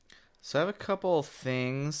 So I have a couple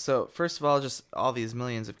things. So first of all, just all these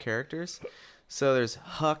millions of characters. So there's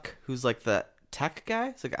Huck, who's like the tech guy.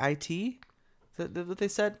 It's like IT. Is that what they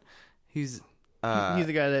said? He's He's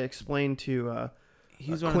the guy that explained to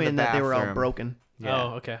he's one Quinn in the that they were all bathroom. broken. Yeah. Oh,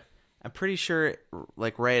 okay. I'm pretty sure,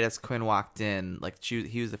 like right as Quinn walked in, like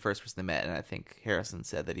he was the first person they met, and I think Harrison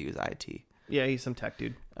said that he was IT. Yeah, he's some tech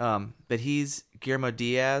dude. But he's Guillermo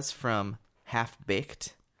Diaz from Half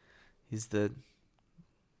Baked. He's the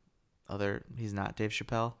other. He's not Dave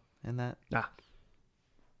Chappelle in that. Ah.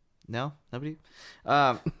 No, nobody.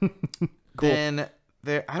 Then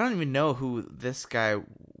there, I don't even know who this guy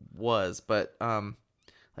was, but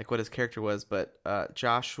like what his character was. But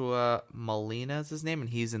Joshua Molina is his name, and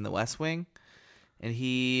he's in The West Wing. and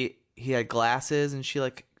he had glasses, and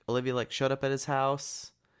Olivia like showed up at his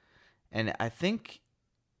house, and I think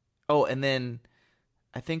he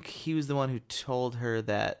was the one who told her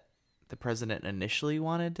that the president initially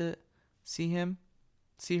wanted to see her.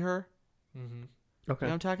 Mm-hmm. You know what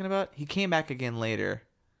I'm talking about? He came back again later.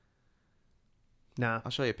 Nah.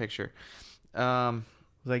 I'll show you a picture. Was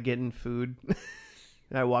I getting food?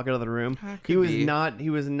 Did I walk out of the room? Could He was be. not.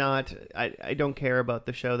 I don't care about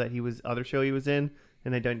the show that other show he was in,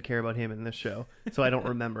 and I don't care about him in this show, so I don't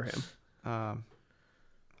remember him.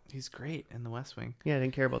 He's great in The West Wing. Yeah, I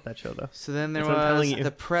didn't care about that show though. So then there That's what I'm was telling you.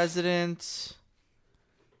 the president,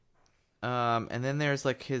 and then there's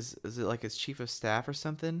like his chief of staff or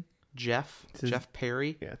something, Jeff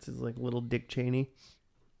Perry. Yeah, it's his like little Dick Cheney.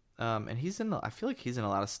 And I feel like he's in a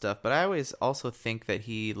lot of stuff, but I always also think that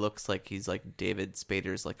he looks like he's like David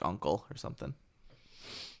Spader's like uncle or something.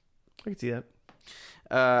 I can see that.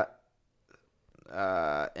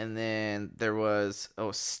 And then there was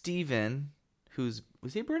Stephen, was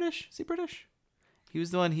he British? Is he British? He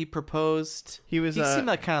was the one he proposed. He seemed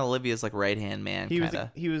like kind of Olivia's like right hand man. He was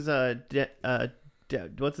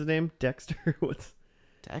what's his name? Dexter. What's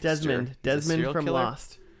Dexter. He's a Desmond serial from killer?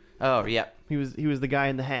 Lost. Oh yeah, He was the guy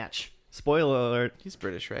in the hatch. Spoiler alert. he's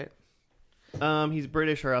British, right? He's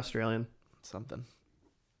British or Australian Something.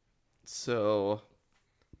 So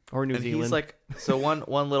or New and Zealand he's like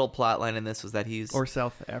one little plot line in this was that he's or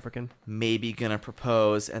South African. maybe gonna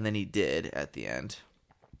propose, and then he did at the end.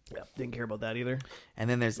 Yeah, didn't care about that either.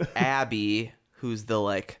 And then there's Abby, who's the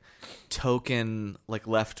like token like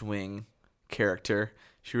left wing character.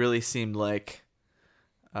 She really seemed like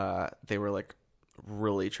they were like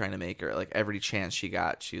really trying to make her like every chance she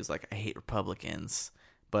got. She was like, I hate Republicans,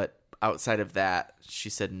 but outside of that, she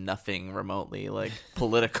said nothing remotely like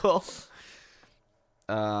political.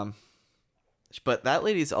 But that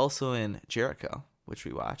lady's also in Jericho, which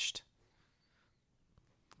we watched.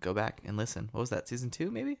 Go back and listen. What was that? Season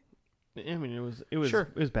 2, maybe? I mean, it was Sure.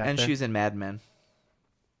 It was back And there. she's in Mad Men.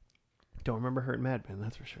 Don't remember her in Mad Men.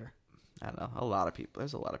 That's for sure. I don't know. A lot of people.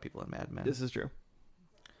 There's a lot of people in Mad Men. This is true.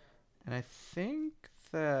 And I think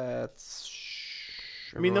that's.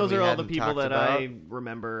 I mean, everyone those we are all the hadn't people talked that about. I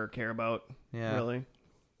remember or care about. Yeah. Really.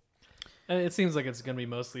 It seems like it's going to be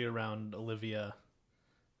mostly around Olivia,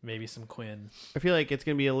 maybe some Quinn. I feel like it's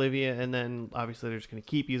going to be Olivia, and then obviously they're just going to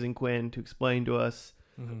keep using Quinn to explain to us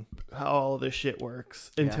how all this shit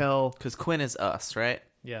works until. Because Quinn is us, right?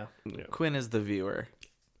 Yeah. Yeah. Quinn is the viewer.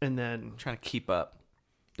 And then I'm trying to keep up.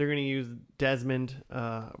 they're going to use Desmond,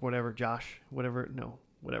 whatever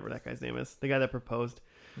that guy's name is, the guy that proposed.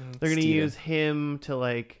 They're going to Steven. use him to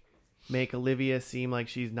like make Olivia seem like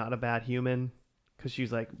she's not a bad human because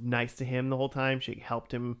she's like nice to him the whole time. She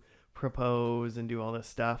helped him propose and do all this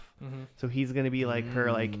stuff. So he's going to be like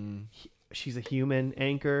her, like she's a human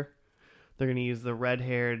anchor. They're going to use the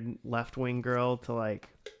red-haired left-wing girl to like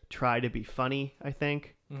try to be funny, I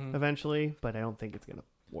think, eventually, but I don't think it's going to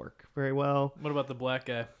work very well. What about the black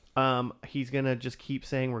guy? He's gonna just keep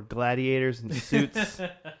saying we're gladiators in suits.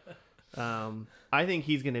 I think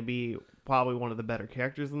he's gonna be probably one of the better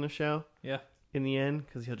characters in the show. Yeah. In the end,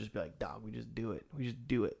 because he'll just be like, "Dog, we just do it. We just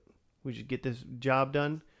do it. We just get this job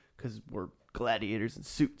done because we're gladiators in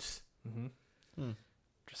suits."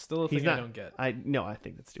 Still a He's thing not. I don't get. I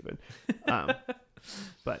think that's stupid.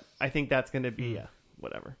 But I think that's gonna be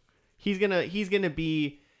whatever. He's gonna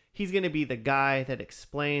be the guy that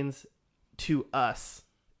explains to us,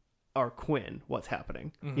 our Quinn, what's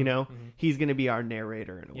happening. You know, he's gonna be our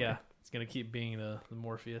narrator in a way. Yeah. It's going to keep being the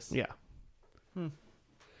Morpheus. Yeah.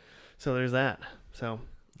 So there's that. So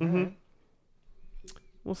we'll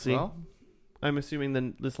see. Well, I'm assuming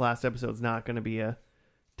then this last episode's not going to be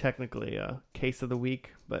technically a case of the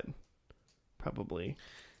week, but probably.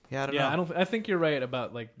 yeah, I don't know. I think you're right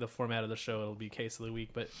about like the format of the show. It'll be case of the week,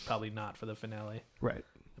 but probably not for the finale. Right.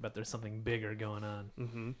 I bet there's something bigger going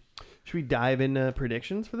on. Should we dive into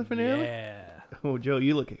predictions for the finale? Yeah. Oh, Joe,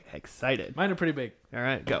 you look excited. Mine are pretty big. All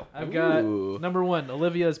right, go. I've got Ooh. number 1,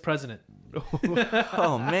 Olivia as president.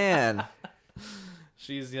 Oh man,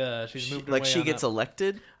 She's moved her like way she on gets up.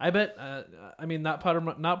 elected. I bet. I mean, not part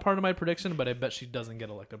of my prediction, but I bet she doesn't get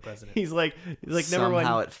elected president. He's like number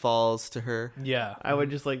Somehow one. it falls to her. Yeah. I would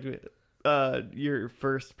just like your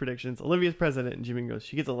first predictions. Olivia's president, and Jimmy goes,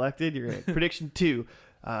 she gets elected. You're right. Prediction 2.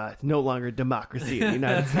 It's no longer a democracy in the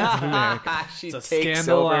United States of America. She It's a takes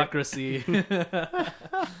over. scandalocracy.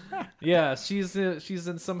 Yeah, she's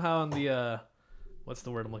in somehow in the what's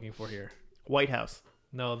the word I'm looking for here? White House.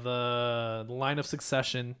 No, the line of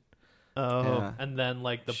succession, Oh, Yeah. and then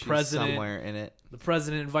like the She's president, somewhere in it. the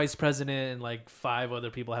president, vice president, and like 5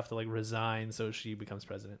 other people have to like resign so she becomes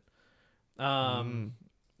president.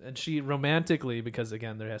 And she romantically, because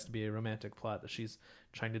again, there has to be a romantic plot, that she's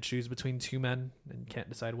trying to choose between two men and can't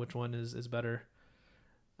decide which one is better.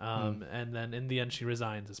 And then in the end, she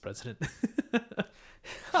resigns as president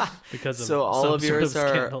because of So all some of sort yours of are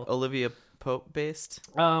scandal. Olivia Pope based.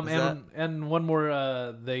 And one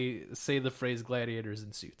more, they say the phrase "gladiators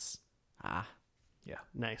in suits." Ah,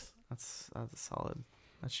 Nice. that's a solid.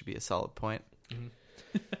 That should be a solid point.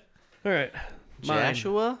 All right.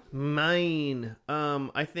 Joshua. Mine.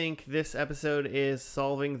 I think this episode is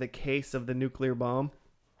solving the case of the nuclear bomb.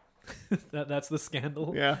 That's the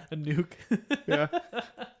scandal. Yeah. A nuke. Yeah.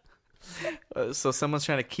 So someone's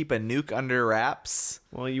trying to keep a nuke under wraps.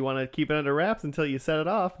 Well, you want to keep it under wraps until you set it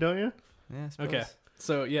off, don't you? Yeah. I suppose. Okay.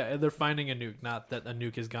 So yeah, they're finding a nuke, not that a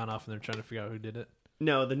nuke has gone off and they're trying to figure out who did it.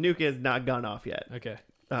 No, the nuke has not gone off yet. Okay.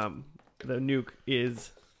 The nuke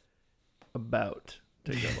is about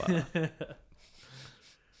to go off.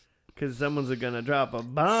 Because someone's gonna drop a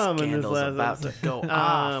bomb in this Scandal's last about episode. to go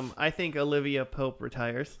off. I think Olivia Pope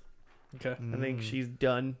retires. Okay. I think she's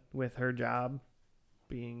done with her job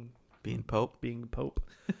being Pope. Pope.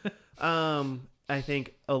 I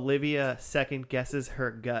think Olivia second guesses her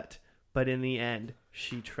gut, but in the end,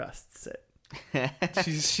 she trusts it.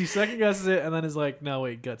 she second guesses it and then is like, no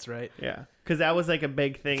wait, guts, right? Yeah, because that was like a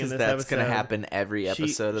big thing in Because this that's episode. gonna happen every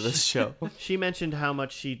episode of this show. She mentioned how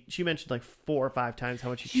much she mentioned like 4 or 5 times how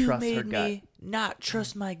much she trusts her gut. not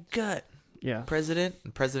trust my gut, Yeah, President.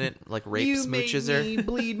 And President like rape you smooches made her. me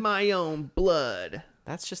bleed my own blood.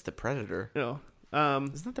 That's just the Predator. No,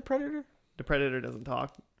 Isn't that the Predator? the Predator doesn't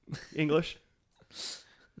talk English.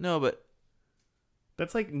 No, but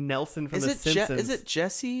That's like Nelson from is The it Simpsons. is it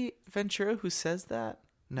Jesse Ventura who says that?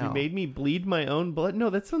 No. You made me bleed my own blood. No,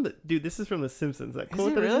 that's from the dude. This is from The Simpsons. That Is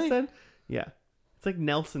quote it that I just really? said. Yeah, it's like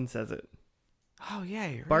Nelson says it. Oh yeah,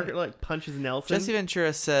 you're Barker right. like punches Nelson. Jesse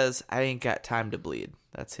Ventura says, "I ain't got time to bleed."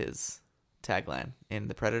 That's his tagline in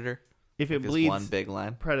The Predator. If it Like his bleeds, one big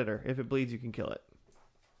line. Predator. If it bleeds, you can kill it.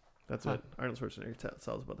 That's what Arnold Schwarzenegger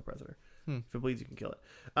tells about the Predator. If it bleeds, you can kill it.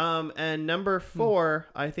 And number 4,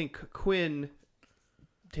 I think Quinn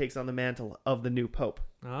takes on the mantle of the new pope.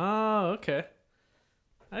 Oh, okay.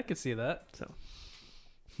 I could see that. So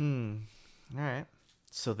All right.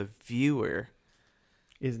 So the viewer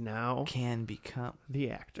is now can become. the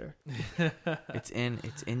actor. It's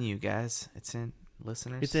in you guys. It's in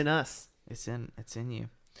listeners. It's in us. It's in you.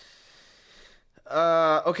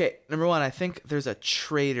 Okay, number 1, I think there's a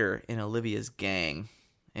traitor in Olivia's gang.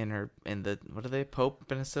 In the what are they? Pope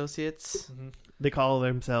and Associates? They call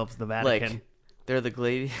themselves the Vatican. Like they're the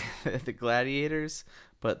the gladiators,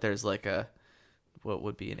 but there's like a what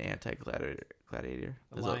would be an anti-gladiator?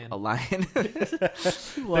 There's lion. a lion.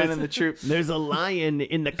 Lion in the troop. There's a lion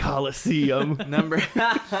in the Colosseum. Number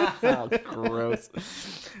oh, gross.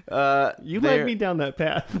 You led me down that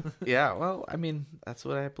path. Yeah, well, I mean, that's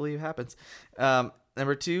what I believe happens.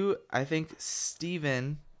 Number 2, I think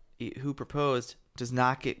Steven, who proposed, does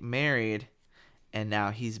not get married, and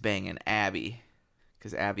now he's banging Abby,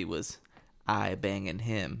 because Abby was banging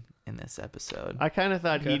him in this episode. I kind of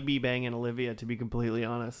thought he'd be banging Olivia, to be completely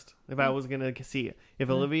honest. If I was going to see it. If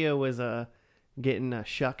Olivia was getting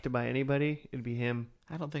shucked by anybody, it'd be him.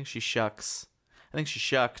 I don't think she shucks. I think she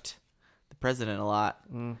shucked the president a lot.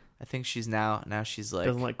 I think she's now she's like,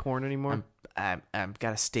 Doesn't like corn anymore. I'm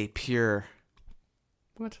gotta stay pure.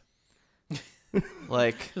 What?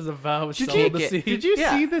 Like, There's a vow of Did you celibacy. Did you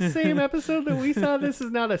Yeah. see the same episode that we saw? This is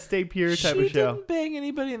not a stay pure type she of show. didn't bang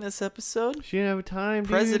anybody in this episode. She didn't have time.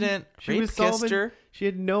 Dude. President She rape was kissed solving. her. She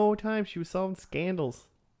had no time. She was solving scandals.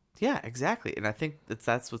 Yeah, exactly. And I think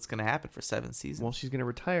that's what's gonna happen for 7 seasons. Well, she's gonna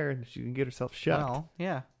retire and she can get herself shucked. Well,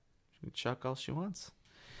 yeah. She can chuck all she wants.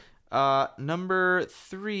 Number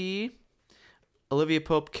 3, Olivia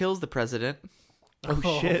Pope kills the president.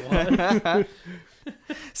 Oh shit! what?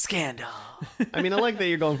 Scandal. I mean, I like that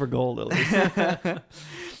you're going for gold at least.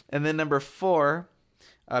 And then number 4,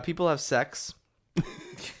 people have sex.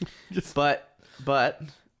 Just- but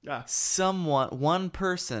Ah. one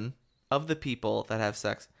person of the people that have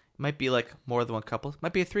sex, might be like more than one couple,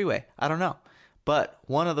 might be a 3-way. I don't know. But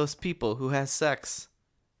one of those people who has sex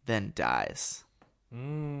then dies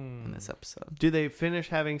in this episode. Do they finish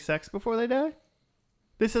having sex before they die?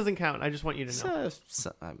 This doesn't count. I just want you to know.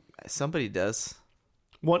 Somebody does.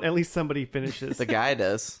 At least somebody finishes. The guy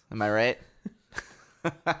does. Am I right?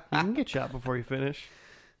 You can get shot before you finish.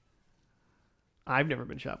 I've never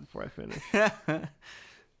been shot before I finish.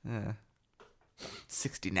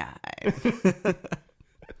 69.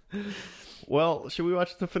 Well, should we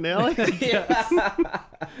watch the finale? All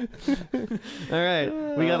right,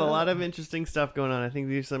 we got a lot of interesting stuff going on. I think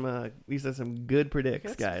these are some good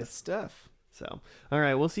predicts, Good guys. stuff. So, all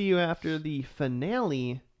right, we'll see you after the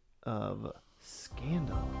finale of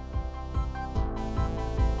Scandal.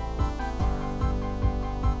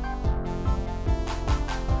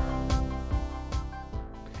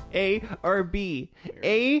 A or B?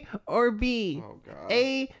 A or B? Oh God.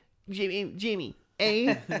 A, Jimmy.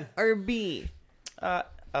 A or B?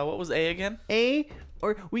 What was A again? A,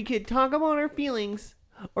 or we could talk about our feelings,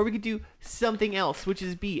 or we could do something else, which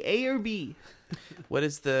is B. A or B? What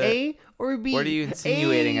is the A or B? What are you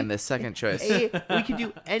insinuating A, in this second choice? A, we could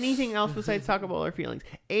do anything else besides talk about our feelings.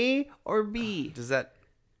 A or B? Is that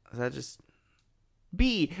just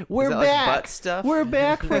B. We're that like back. butt stuff? We're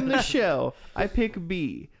back from the show. I pick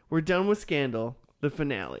B. We're done with Scandal, the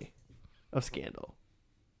finale of Scandal.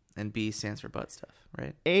 and B stands for butt stuff,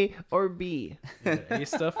 right? A or B? Either A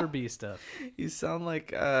stuff or B stuff. You sound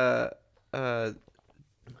like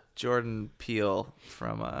Jordan Peele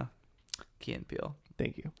from Key and Peele.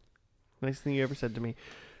 Thank you. Nice thing you ever said to me.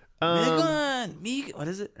 Megan, what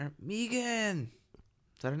is it? Megan.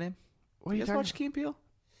 Is that her name? What are You you guys talking watch Key and Peele?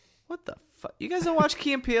 What the fuck? You guys don't watch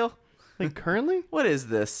Key and Peele? Like currently? What is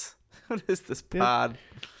this? What is this Yeah. pod?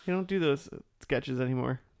 They don't do those sketches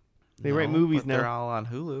anymore. They write No, movies but now. They're all on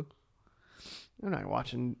Hulu. I'm not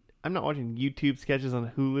watching YouTube sketches on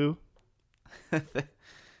Hulu.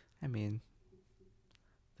 I mean,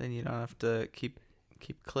 then you don't have to keep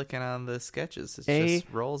clicking on the sketches. It A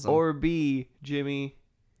just rolls them. Or B, Jimmy.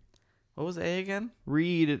 What was A again?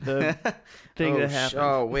 Read the thing that happened.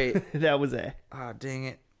 Oh, wait. That was A. Ah, dang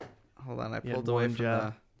it. Hold on. I You had pulled away one from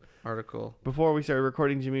job. the article. Before we started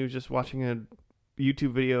recording, Jimmy was just watching a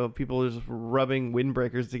YouTube video of people just rubbing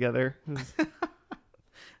windbreakers together. It was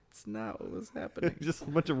It's not what was happening. just a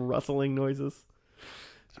bunch of rustling noises.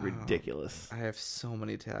 It's Oh. ridiculous. I have so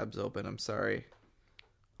many tabs open. I'm sorry.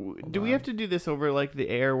 Do we have to do this over like the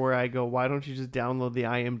air where I go, why don't you just download the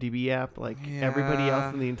IMDb app like everybody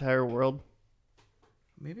else in the entire world?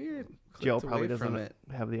 Maybe I Joe clicked probably away from doesn't it.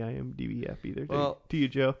 have the IMDb app either. Well, do you,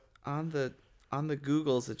 Joe? On the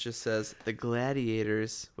Googles, it just says the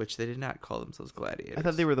Gladiators, which they did not call themselves Gladiators. I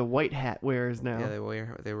thought they were the white hat wearers now. Yeah, they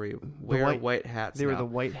wear white hats. They were now. the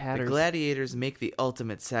white The hatters. gladiators make the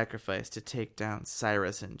ultimate sacrifice to take down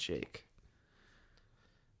Cyrus and Jake.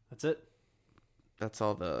 That's it. That's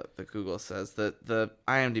all the Google says. The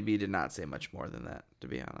IMDb did not say much more than that, to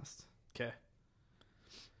be honest. Okay.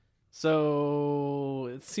 So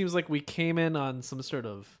it seems like we came in on some sort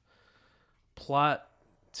of plot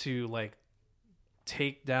to like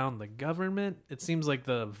take down the government. It seems like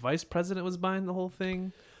the vice president was behind the whole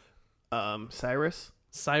thing. Cyrus.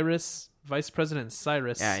 Vice President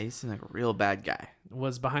Cyrus Yeah, he seemed like a real bad guy.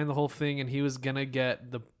 was behind the whole thing, and he was gonna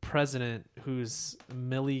get the president, who's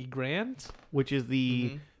Millie Grant. Which is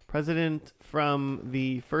the president from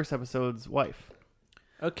the first episode's wife.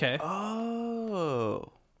 Okay. Oh.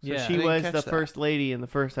 So Yeah. she I didn't was catch the that. first lady in the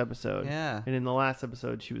first episode. Yeah. And in the last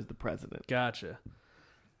episode, she was the president. Gotcha.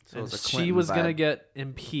 So it And was a she Clinton was going to vibe. get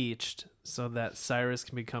impeached so that Cyrus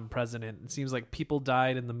can become president. It seems like people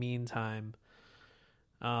died in the meantime,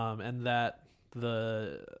 and that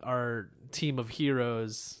our team of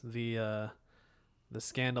heroes, the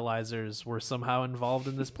Scandalizers, were somehow involved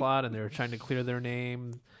in this plot, and they were trying to clear their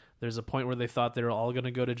name. There's a point where they thought they were all going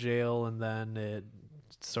to go to jail, and then it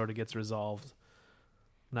sort of gets resolved.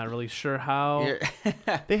 Not really sure how.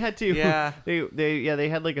 They had to. Yeah. They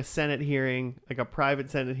had like a Senate hearing, like a private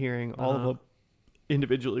Senate hearing. All of them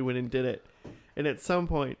individually went and did it. And at some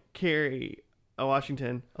point, Kerry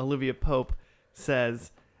Washington, Olivia Pope,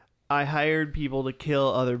 says, I hired people to kill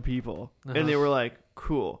other people. And they were like,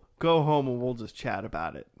 cool, go home and we'll just chat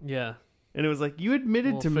about it. Yeah. And it was like, you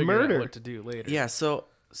admitted We'll to figure murder. out what to do later. Yeah, so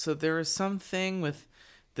there was something with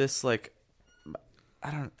this like I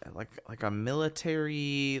don't like a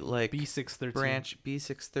military like B613 branch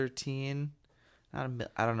B613. I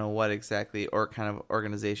don't know what exactly or kind of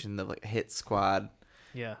organization, the like hit squad.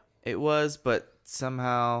 Yeah. It was, but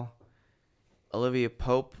somehow Olivia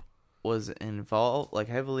Pope was involved, like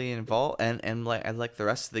heavily involved, and like the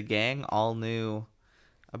rest of the gang all knew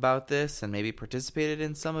about this and maybe participated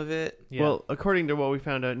in some of it. Yeah. Well, according to what we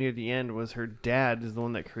found out near the end, was her dad is the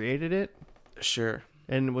one that created it Sure,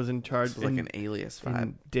 and was in charge it's like and, an alias vibe.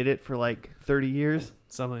 and did it for like 30 years.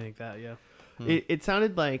 something like that. Yeah. It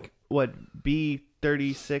sounded like what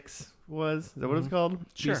B36 was. Is that what it's called?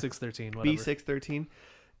 Sure. B613. Whatever. B613.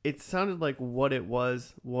 It sounded like what it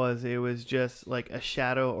was it was just like a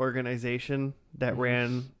shadow organization that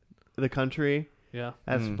ran the country Yeah.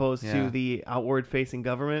 as opposed yeah. to the outward facing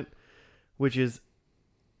government, which is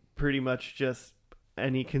pretty much just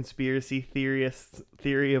any conspiracy theorist's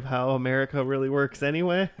theory of how America really works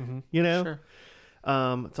anyway. You know? Sure.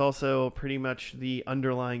 It's also pretty much the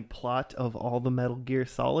underlying plot of all the Metal Gear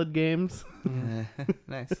Solid games.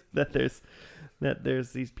 Nice. that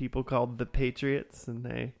there's these people called the Patriots, and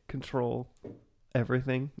they control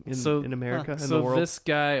everything in America and So the world. this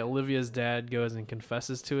guy, Olivia's dad, goes and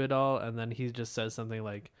confesses to it all, and then he just says something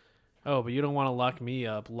like, "Oh, but you don't want to lock me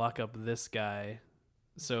up. Lock up this guy."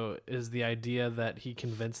 So is the idea that he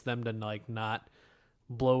convinced them to like not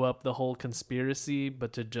blow up the whole conspiracy,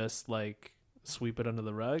 but to just like sweep it under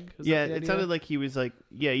the rug? Is Yeah, that the it idea? sounded like he was like,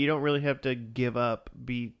 yeah, you don't really have to give up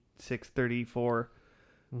B634.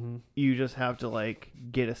 Mm-hmm. You just have to like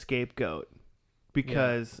get a scapegoat,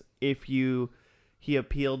 because he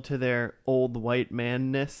appealed to their old white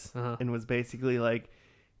manness Uh-huh. and was basically like,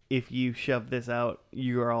 if you shove this out,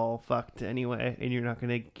 you're all fucked anyway, and you're not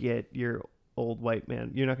gonna get your old white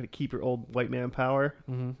man. You're not gonna keep your old white man power.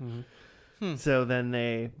 Mm-hmm. Mm-hmm. So then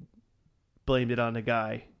they blamed it on a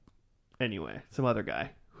guy, anyway, some other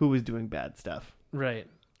guy who was doing bad stuff, Right.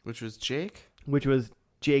 Which was Jake? which was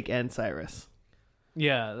Jake and Cyrus.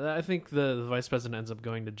 Yeah, I think the vice president ends up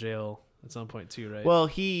going to jail at some point too, right? Well,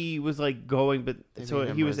 he was like going, but They so made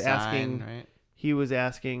him he was resign, asking. right? He was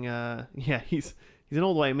asking. Yeah, he's an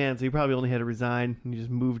old white man, so he probably only had to resign and he just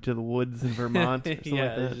moved to the woods in Vermont. Or something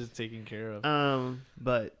yeah, like it's just taken care of. that.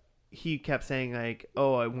 But he kept saying like,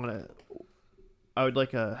 "Oh, I would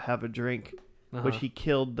like to have a drink," Uh-huh. which he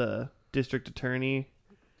killed the district attorney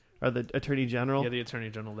or the attorney general. Yeah, the attorney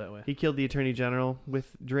general that way. He killed the attorney general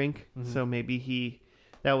with drink. Mhm. So maybe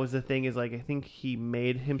that was the thing, is like, I think he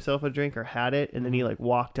made himself a drink or had it, and then he Mhm. like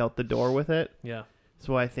walked out the door with it. Yeah.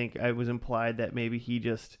 So I think I was implied that maybe he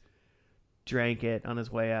just drank it on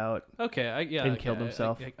his way out. Okay. And killed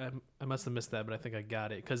himself. I must have missed that, but I think I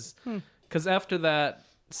got it because after that,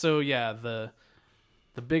 so yeah, the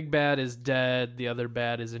big bad is dead. The other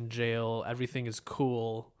bad is in jail. Everything is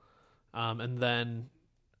cool, and then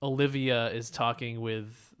Olivia is talking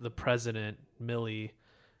with the president, Millie,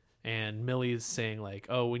 and Millie's saying like,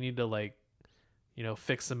 "Oh, we need to like,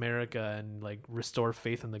 fix America and like restore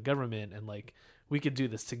faith in the government, and like we could do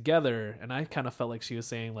this together." And I kind of felt like she was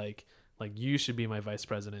saying like you should be my vice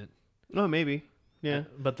president. Oh, maybe. Yeah.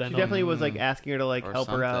 But then She definitely was like asking her to like Or help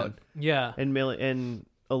her out. something. yeah. And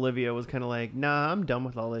Olivia was kind of like, "Nah, I'm done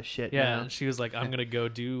with all this shit Yeah, now." and she was like, "I'm gonna go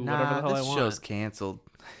do whatever the hell I this want." show's canceled.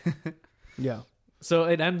 Yeah. So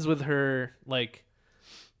it ends with her like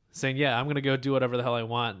saying, "Yeah, I'm gonna go do whatever the hell I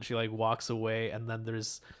want." And she like walks away, and then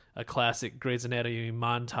there's a classic Grey's Anatomy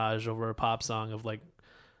montage over a pop song of like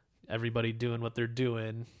everybody doing what they're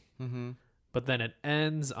doing. Mm-hmm. But then it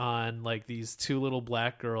ends on like these two little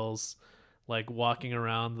black girls like walking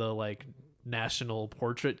around the like National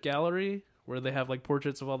Portrait Gallery where they have like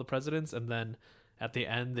portraits of all the presidents, and then at the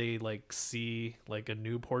end they like see like a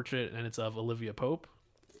new portrait and it's of Olivia Pope.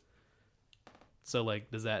 So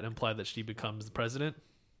like, does that imply that she becomes the president?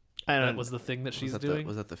 I don't That was the thing that she's was doing.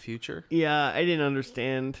 that the future? Yeah, I didn't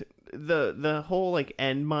understand the whole like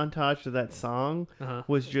end montage of that song Uh-huh.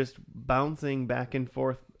 was just bouncing back and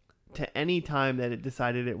forth to any time that it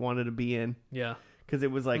decided it wanted to be in, Yeah, because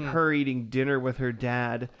it was like her eating dinner with her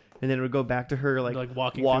dad, and then it would go back to her like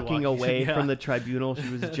walking away yeah. from the tribunal she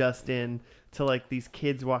was just in, to like these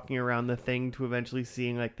kids walking around the thing, to eventually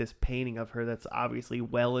seeing like this painting of her that's obviously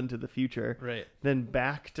well into the future. right. Then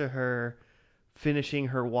back to her finishing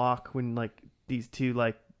her walk when like these two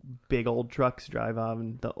like big old trucks drive off,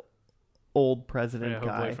 and the old president Yeah, her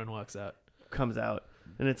guy boyfriend walks out. comes out,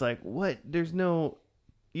 and it's like, what?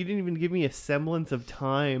 You didn't even give me a semblance of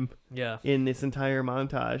time Yeah, in this entire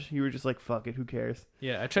montage. You were just like, fuck it, who cares?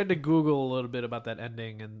 yeah. I tried to Google a little bit about that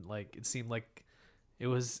ending, and like it seemed like it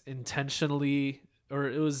was intentionally, or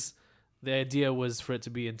it was the idea was for it to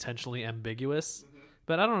be intentionally ambiguous.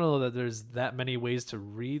 But I don't know that there's that many ways to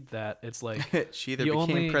read that. It's like, She either You became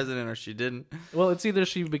only- president or she didn't. well, it's either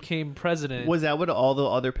she became president. Was that what all the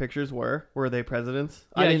other pictures were? Were they presidents?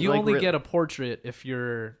 I Yeah, didn't, you like, only get a portrait if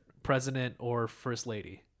you're president or first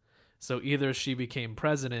lady. So either she became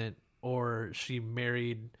president or she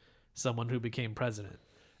married someone who became president.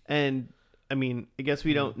 And I mean, I guess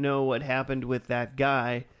we don't know what happened with that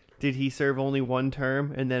guy. Did he serve only one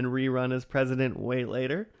term and then rerun as president way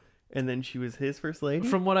later? And then she was his first lady?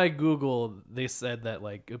 From what I Googled, they said that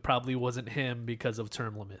like it probably wasn't him because of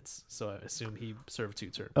term limits. So I assume he served 2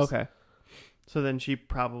 terms. Okay. So then she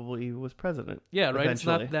probably was president. Yeah, right. Eventually. It's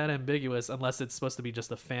not that ambiguous unless it's supposed to be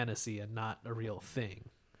just a fantasy and not a real thing.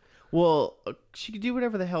 Well, she could do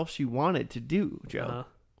whatever the hell she wanted to do, Joe. Uh-huh.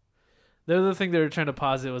 The other thing they were trying to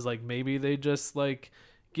posit was like maybe they just like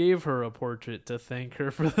gave her a portrait to thank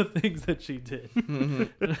her for the things that she did. I'm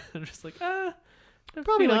just like, I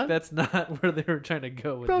Probably feel not. like that's not where they were trying to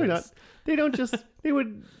go with Probably this. not. They don't just. They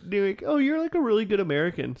would do like, oh, you're like a really good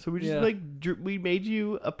American, so we just Yeah. we made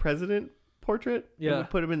you a president portrait. Yeah. And we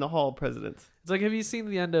put him in the Hall of Presidents. It's like, have you seen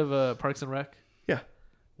the end of Parks and Rec? Yeah.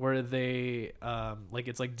 Where they like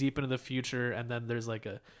it's like deep into the future, and then there's like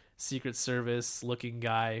a Secret Service looking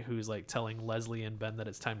guy who's like telling Leslie and Ben that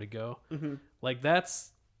it's time to go. Mm-hmm. Like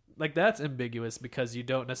that's ambiguous because you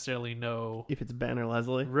don't necessarily know. If it's Ben or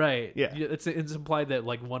Leslie. Right. Yeah. It's implied that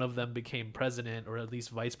like one of them became president or at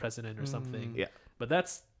least vice president or something. Yeah. But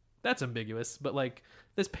that's ambiguous. But like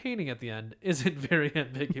this painting at the end isn't very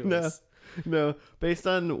ambiguous. No, based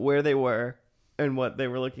on where they were and what they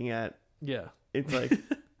were looking at, Yeah. it's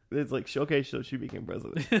like okay, so she became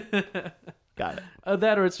president. Got it.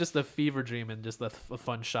 That or it's just a fever dream and just a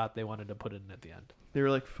fun shot they wanted to put in at the end. They were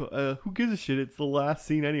like, who gives a shit? It's the last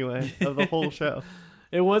scene anyway of the whole show.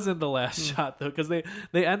 It wasn't the last shot though, because they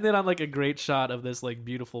ended on like a great shot of this like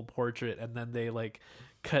beautiful portrait, and then they like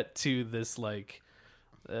cut to this like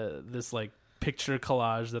picture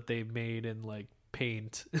collage that they made in like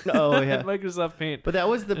Paint. Oh yeah, Microsoft Paint. but that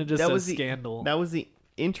was And it just says the Scandal. That was the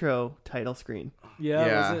intro title screen. Was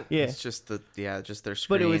it? Yeah. It's just just their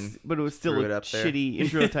screen. But it was still threw a it up there. shitty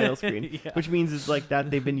intro title screen, Yeah. which means it's like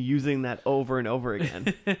that they've been using that over and over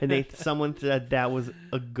again, and someone said that was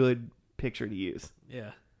a good picture to use.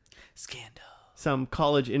 Yeah. Scandal. Some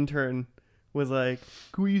college intern was like,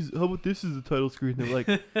 "Can we use? How about this as the title screen?" They're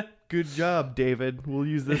like, "Good job, David. We'll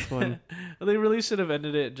use this one." Well, they really should have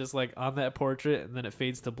ended it just like on that portrait, and then it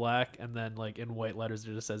fades to black, and then like in white letters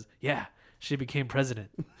it just says, "Yeah, she became president."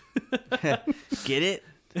 Get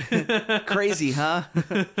it? Crazy, huh?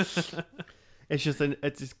 It's just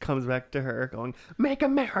it just comes back to her going, "Make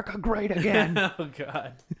America great again." Oh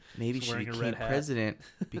God. Maybe She's she wearing a became red hat. president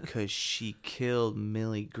because she killed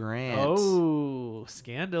Millie Grant. Oh,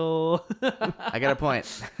 scandal. I got a point.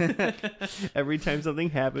 Every time something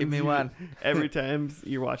happens, Give me one. Every time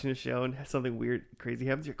you're watching a show and something weird, crazy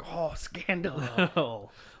happens, you're like, "Oh, scandal! Oh,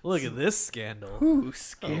 look at this scandal. Ooh, Oh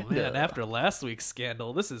scandal!" man, after last week's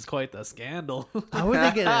scandal, this is quite the scandal. How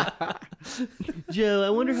are they gonna, Joe? I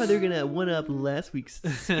wonder how they're gonna one up last week's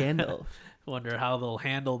scandal. Wonder how they'll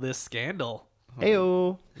handle this scandal.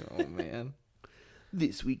 Heyo. Oh man.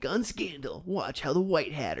 This week on Scandal, watch how the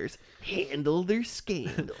White Hatters handle their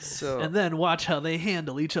scandals. So And then watch how they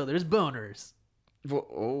handle each other's boners.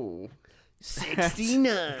 oh.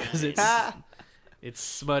 69. Because it's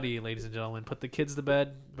smutty, ladies and gentlemen. Put the kids to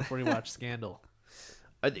bed before you watch Scandal.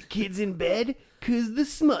 Are the kids in bed? 'Cause the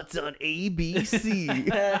smut's on ABC.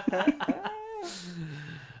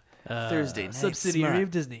 Thursday night Subsidiary smut.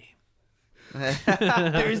 of Disney.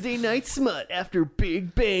 Thursday night smut after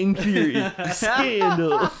Big Bang Theory.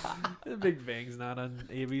 Scandal. Big Bang's not on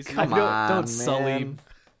ABC. Come on, Don't sully man.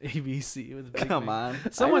 ABC with Big Come Bang.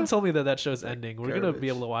 on. Someone told me that show's ending. We're gonna garbage. be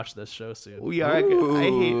able to watch this show soon. We are.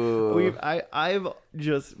 Ooh. I've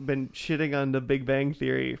just been shitting on the Big Bang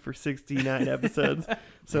Theory for 69 episodes.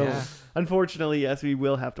 So, Yeah. unfortunately, yes, we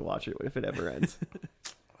will have to watch it if it ever ends.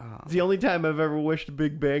 Oh, It's the only time I've ever wished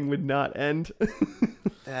Big Bang would not end.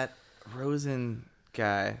 that Rosen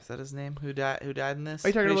guy, is that his name? Who died in this? Are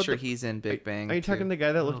you talking Pretty about sure the- he's in Big Bang. Are you talking too. the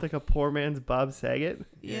guy that looked Oh. like a poor man's Bob Saget?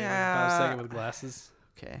 Yeah. Bob Saget with glasses.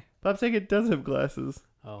 Okay. Bob Saget does have glasses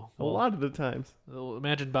Oh, a well, lot of the times. well,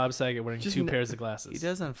 imagine Bob Saget wearing Just two n- pairs of glasses. He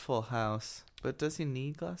does on Full House, but does he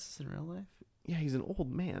need glasses in real life? Yeah, he's an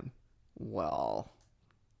old man. Well.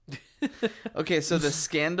 Okay, so the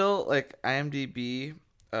Scandal, like IMDb,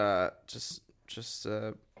 just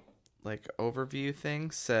like overview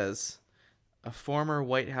thing says a former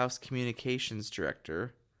White House communications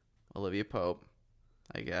director, Olivia Pope,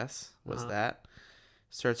 I guess, was Uh-huh. that,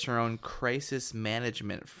 starts her own crisis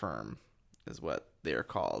management firm, is what they're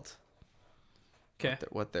called. Okay.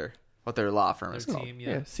 What their law firm Their is called. team, Yeah,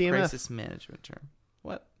 yeah. CMF. Crisis management term.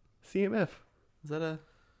 What? CMF. Is that a...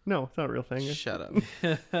 No, it's not a real thing. Shut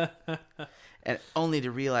up. And only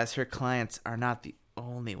to realize her clients are not the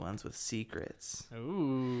only ones with secrets.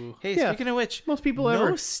 Ooh. Hey, Yeah. speaking of which, Most people no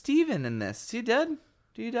ever. Steven in this. Is he dead?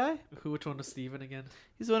 Did he die? Which one was Steven again?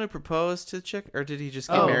 He's the one who proposed to the chick? Or did he just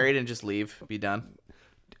get Oh. married and just leave? Be done?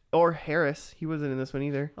 Or Harris. He wasn't in this one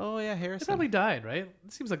either. Oh, yeah, He Harrison. probably died, right?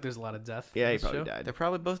 It seems like there's a lot of death. Yeah, in he this probably show. died. They're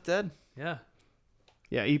probably both dead. Yeah.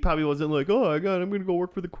 Yeah, he probably wasn't like, oh, I'm going to go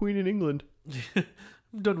work for the Queen in England.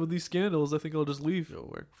 I'm done with these scandals. I think I'll just leave. Go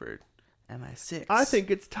work for MI6. I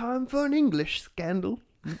think it's time for an English scandal.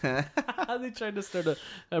 They tried to start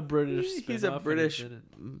a British He's spin-off a and it British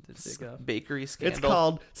didn't take off. bakery scandal. It's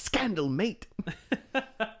called Scandal Mate.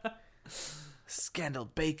 Scandal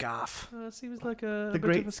Bake Off. Seems like a The bit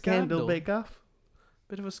Great of a Scandal scandal. Bake Off.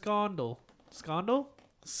 Bit of a scandal. Scandal?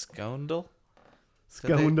 Scondal?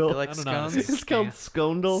 Scondal. They like I don't know how to scones? say It's called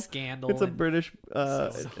Scondal. Scandal. It's a and- British.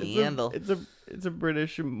 Scandal. It's a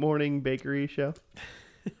British morning bakery show.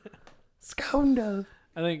 Scondal.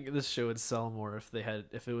 I think this show would sell more if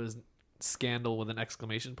it was Scandal with an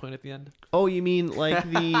exclamation point at the end. Oh, you mean like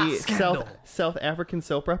the Scandal. South African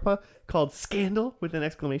soap opera called Scandal with an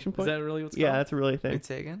exclamation Is point? that really what's Yeah, called? that's a really thing. Wait,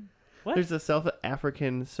 say again? What? There's a South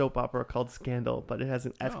African soap opera called Scandal, but it has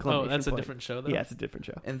an exclamation Oh, that's a point. different show, though? Yeah, it's a different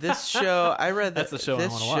show. And this show, I read that That's the show I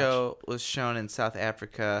this wanna watch. show was shown in South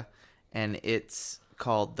Africa, and it's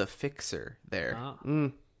called The Fixer there. Oh.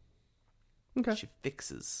 Mm. Okay. She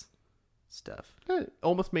fixes stuff. It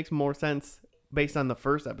almost makes more sense based on the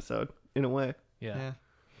first episode in a way. Yeah.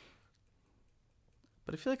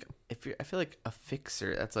 But I feel like a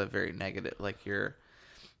fixer, that's a very negative,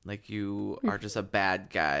 you are just a bad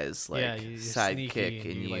guy's Yeah, you're sidekick, sneaky and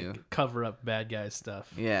you you like cover up bad guy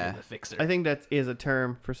stuff. Yeah. You're the fixer. I think that is a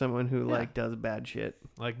term for someone who Yeah. like does bad shit.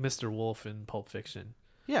 Like Mr. Wolf in Pulp Fiction.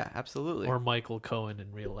 yeah, absolutely. Or Michael Cohen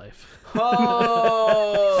in real life.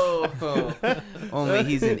 Oh, only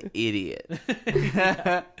he's an idiot.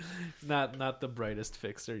 Not the brightest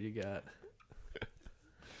fixer you got.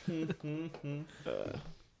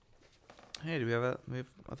 Hey, do we have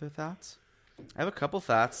other thoughts? I have a couple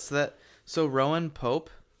thoughts. So Rowan Pope,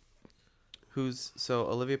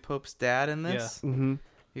 Olivia Pope's dad in this. Mm-hmm.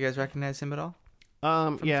 You guys recognize him at all?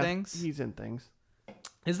 From yeah, Things? he's in Things.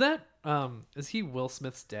 Is that is he Will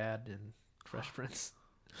Smith's dad in Fresh Prince?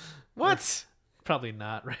 What? Probably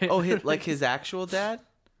not, right? Oh, like his actual dad,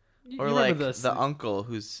 You or remember like this- the uncle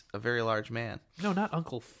who's a very large man? No, not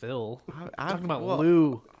Uncle Phil. I'm Talking about well,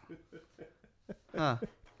 Lou. Huh.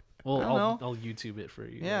 Well, I don't know. I'll YouTube it for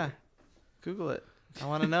you. Yeah, later. Google it. I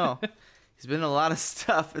want to know. He's been in a lot of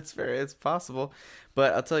stuff. It's possible,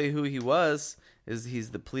 but I'll tell you who he was.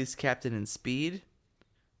 He's the police captain in Speed,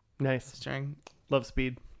 Nice. starring Love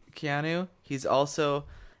Speed. Keanu. He's also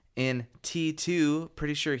in T2.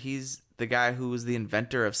 Pretty sure he's the guy who was the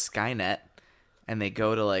inventor of Skynet, and they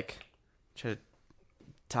go to try to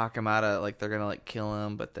talk him out of they're gonna kill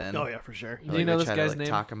him, but then Oh yeah, for sure. Do you know they this try guy's to, name?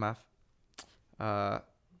 Talk him off.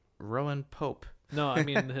 Rowan Pope. No, I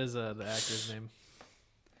mean his the actor's name.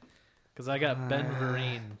 Because I got Ben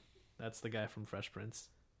Vereen. That's the guy from Fresh Prince.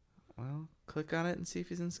 Well, click on it and see if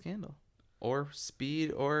he's in Scandal, or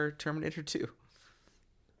Speed, or Terminator 2.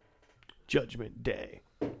 Judgment Day.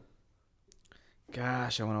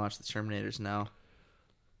 Gosh, I want to watch the Terminators now.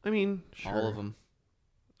 I mean, sure. All of them.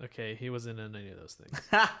 Okay, he wasn't in any of those things.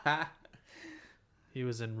 He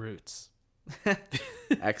was in Roots.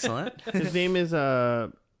 Excellent. His name is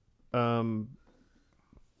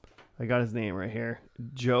I got his name right here.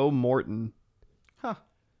 Joe Morton. Huh.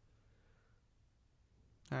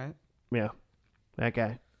 All right. Yeah, that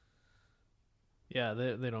guy. Yeah,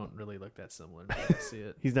 they don't really look that similar. Now I see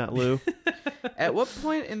it. He's not Lou. At what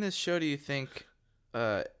point in this show do you think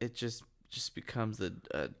it just becomes a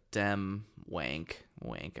dem wank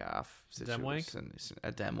off Dem wank? situation?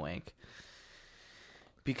 A dem wank.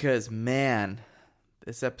 Because man,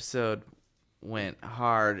 this episode went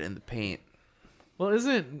hard in the paint. Well,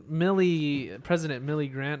 isn't President Millie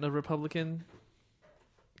Grant a Republican?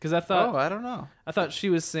 Because I don't know. thought she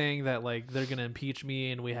was saying that they're gonna impeach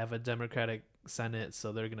me and we have a Democratic Senate,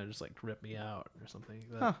 so they're gonna just rip me out or something.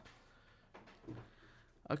 Like that. Huh.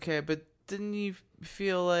 Okay, but didn't you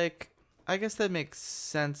feel like? I guess that makes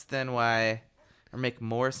sense then. Why, or make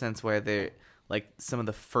more sense why they some of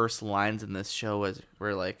the first lines in this show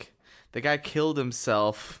were the guy killed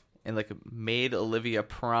himself and made Olivia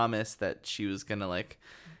promise that she was gonna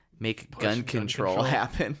make gun control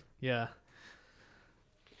happen. Yeah.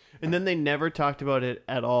 And then they never talked about it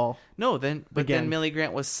at all. No, then Again. Millie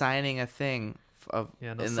Grant was signing a thing No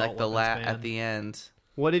in assault the weapons ban. at the end.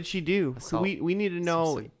 What did she do? Assault- We need to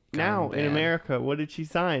know some now gun in ban. America. What did she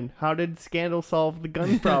sign? How did Scandal solve the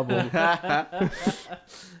gun problem?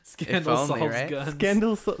 Scandal only, solves right?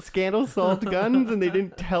 guns. Scandal solved guns, and they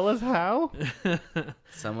didn't tell us how.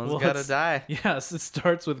 Someone's Well, got to it's- die. Yes, it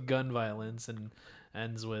starts with gun violence and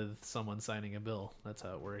ends with someone signing a bill. That's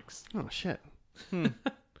how it works. Oh shit.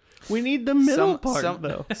 We need the middle Hmm. Some- part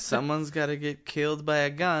though. Someone's got to get killed by a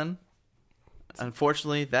gun.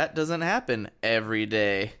 Unfortunately, that doesn't happen every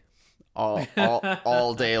day,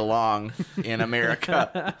 all day long in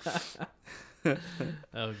America.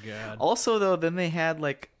 Oh god. Also, though, then they had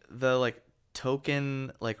the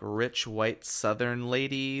token rich white Southern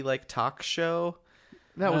lady talk show.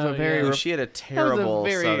 That was Oh, a very yeah. She had a terrible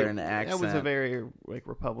Southern accent. That was a very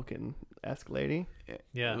Republican esque lady.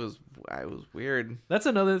 Yeah. It was weird. That's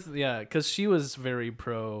another, because she was very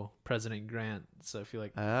pro President Grant, so I feel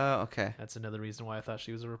like Oh, okay. that's another reason why I thought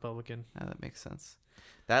she was a Republican. Yeah, that makes sense.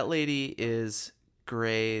 That lady is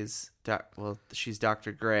Gray's she's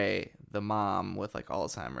Dr. Gray, the mom with like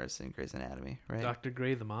Alzheimer's in Grey's Anatomy, right? Dr.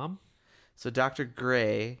 Gray, the mom? So Dr.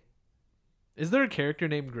 Gray. Is there a character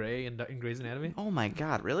named Gray in Grey's Anatomy? Oh my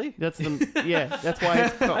God, really? That's that's why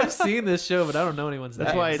it's called. I've seen this show, but I don't know anyone's That's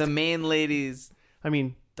name. why The main lady's I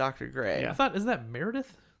mean, Dr. Gray. Yeah. I thought, is that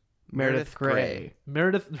Meredith? Meredith Grey.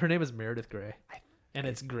 Meredith, her name is Meredith Grey. And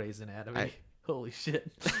it's Grey's Anatomy. Holy shit.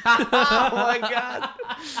 Oh my God.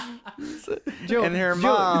 Joe, And her Joe,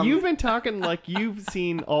 mom. you've been talking like you've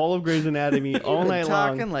seen all of Grey's Anatomy all night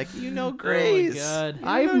talking long. like Oh Grey's. my God. You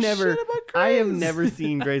I know shit about have Grey's. never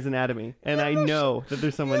seen Grey's Anatomy, and I know that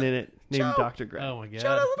there's someone in it named Joe. Dr. Gray. Oh my Shout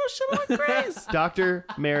God. out a little shit about Grey's. Dr.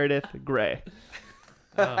 Meredith Gray.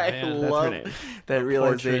 Oh, I man. That's love her name. that Portrait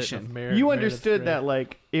realization. of You Meredith understood Grey. that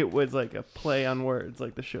like it was like a play on words,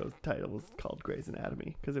 like the show's title was called Grey's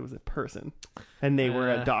Anatomy because it was a person, and they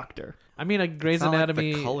were a doctor. I mean, Grey's not like the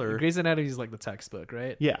Anatomy. color. Grey's Anatomy is like the textbook,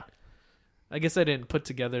 right? Yeah, I guess I didn't put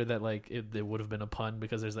together that like it would have been a pun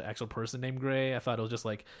because there's an actual person named Grey. I thought it was just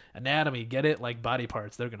like anatomy. Get it? Like body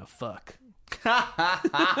parts. They're gonna fuck.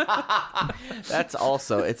 That's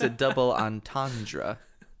also, it's a double entendre.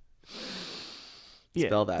 yeah,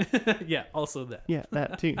 Spell that. Yeah. Also that. yeah,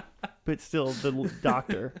 that too. But still, the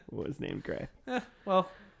doctor was named Gray. Well,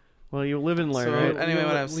 Well, you live and learn, So right? anyway,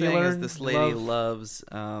 what I'm you saying is learn, this lady love.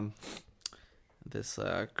 loves this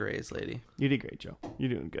Grey's lady. You did great, Joe. You're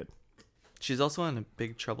doing good, She's also in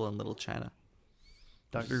Big Trouble in Little China.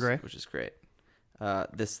 Dr. Gray. Which is great.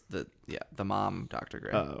 The mom, Dr.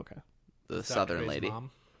 Gray, Oh, okay. the Dr. Southern Grey's lady.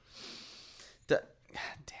 mom. God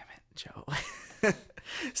damn it, Joe.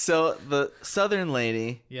 So the Southern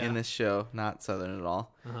lady Yeah. in this show, not Southern at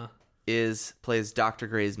all, Uh-huh. plays Dr.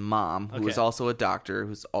 Gray's mom, who is Okay. also a doctor,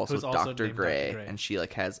 who's also Who's also Dr. named Gray, Dr. Gray. and she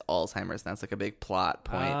like has Alzheimer's. And that's like a big plot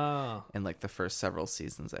point Oh, in like the first several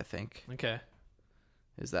seasons, I think, okay.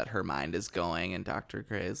 is that her mind is going, and Dr.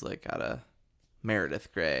 Gray is like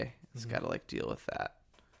Meredith Gray has Mm-hmm. got to like deal with that.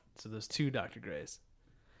 So there's two Dr. Greys.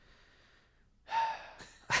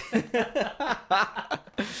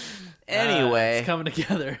 Anyway, it's coming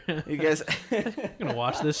together. you guys. I'm gonna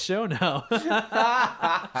watch this show now.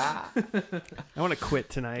 I want to quit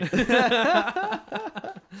tonight.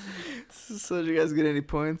 So did you guys get any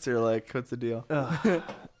points, or like what's the deal?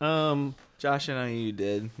 Josh, I know you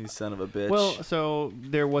did, you son of a bitch. well, so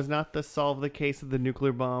there was not the solve the case of the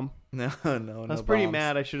nuclear bomb. no. I was no pretty bombs.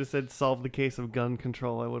 mad. I should have said solve the case of gun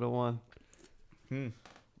control. I would have won.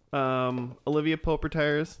 Olivia Pope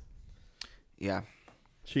retires. Yeah,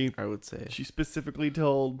 She I would say. specifically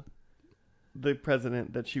told the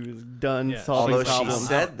president that she was done Yeah. solving Although she problems.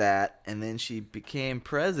 said that, and then she became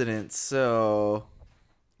president, so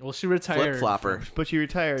Well, she retired. flip flopper. But she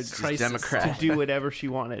retired She's Crisis. Democrat. to do whatever she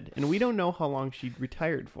wanted, and we don't know how long she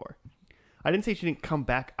retired for. I didn't say she didn't come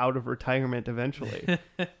back out of retirement eventually.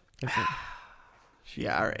 I said she-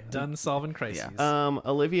 Yeah, all right. Done solving crises. Yeah.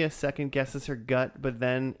 Olivia second guesses her gut, but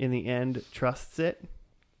then in the end trusts it.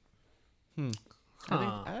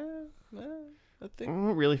 Huh. I I think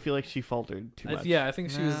don't really feel like she faltered too much. Yeah, I think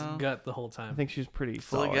she was No. gut the whole I time. think she was pretty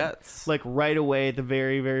full of solid. guts. Like right away at the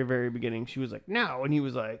very, very, very beginning, she was like, "No," and he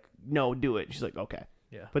was like, "No, do it." She's like, "Okay,"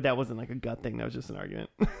 Yeah. but that wasn't like a gut thing. That was just an argument.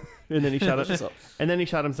 And then he shot it. So- And then he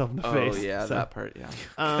shot himself in the oh face. yeah, so. that part. Yeah.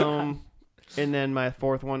 And then my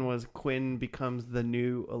fourth one was Quinn becomes the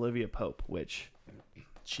new Olivia Pope, which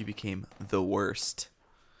She became the worst.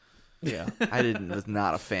 yeah, Was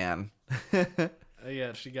not a fan.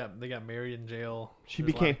 Yeah, they got married in jail. She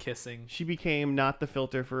There's a lot of became- kissing. she became not the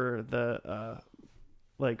filter for the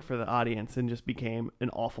for the audience, and just became an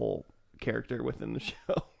awful character within the show.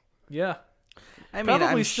 Yeah. I mean, Probably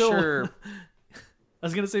I'm still- sure. I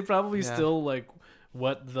was gonna say probably Yeah. still like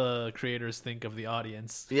what the creators think of the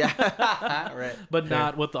audience, Yeah. Right. but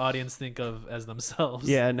not what the audience think of as themselves.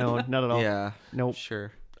 Yeah, no, not at all. Yeah. Nope.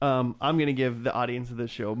 Sure. I'm gonna give the audience of this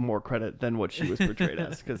show more credit than what she was portrayed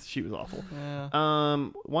as, because she was awful. Yeah.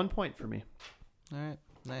 1 point for me. All right.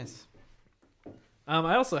 Nice.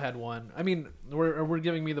 I also had one. I mean, we're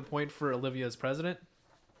giving me the point for Olivia as president.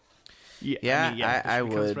 Yeah, Yeah, mean, She I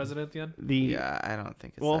becomes would. president at the end. the Yeah, I don't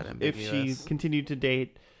think it's well, that if ambiguous. she continued to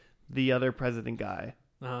date the other president guy,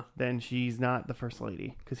 Uh-huh. then she's not the first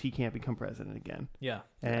lady, because he can't become president again. Yeah.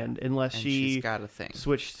 And unless and she she's got a thing.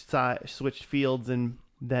 switched fields and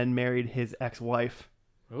then married his ex-wife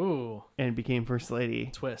Ooh, and became first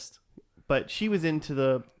lady. twist. But she was into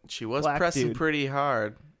the She was black pressing dude. pretty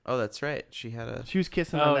hard. Oh, that's right. She had a. She was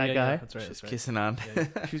kissing Oh, on that yeah, guy. yeah, that's right. She's That's right. kissing on.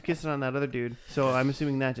 Yeah, She was kissing on that other dude. So I'm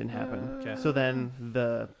assuming that didn't happen. Okay. So then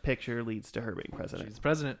the picture leads to her being president. She's the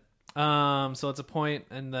president. So it's a point,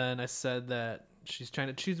 and then I said that she's trying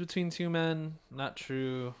to choose between two men. Not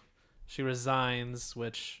true. She resigns,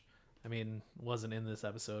 which, I mean, wasn't in this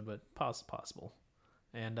episode, but possible.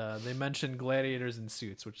 And they mentioned gladiators in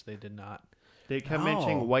suits, which they did not. They kept No.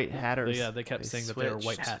 mentioning white hatters. They kept They saying that they were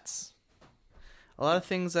white switched. hats. A lot of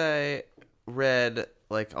things I read,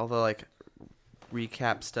 like all the like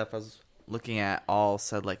recap stuff I was looking at, all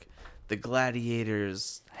said like the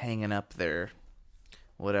gladiators hanging up their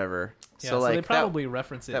whatever. Yeah, so like they probably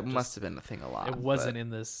reference it. that just- must have been a thing a lot. It wasn't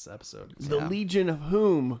in this episode. The Yeah. Legion of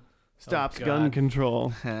whom stops God. gun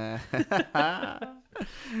control.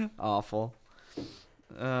 Awful.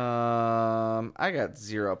 I got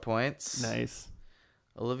 0 points. Nice.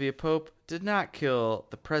 Olivia Pope did not kill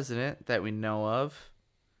the president that we know of.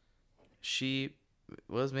 She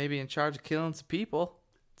was maybe in charge of killing some people.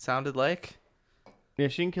 Sounded like. Yeah,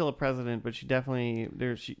 she didn't kill a president, but she definitely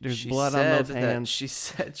there's She blood on said those that- hands. She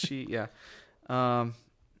said yeah.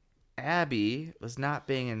 Abby was not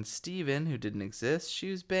banging Steven, who didn't exist. She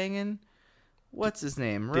was banging, what's his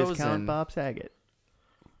name? Discount Rosen. Bob Saget.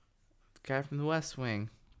 The guy from the West Wing.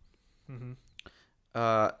 Mm-hmm.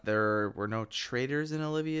 There were no traitors in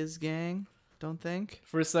Olivia's gang, don't think.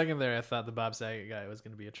 For a second there, I thought the Bob Saget guy was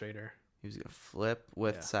going to be a traitor. He was going to flip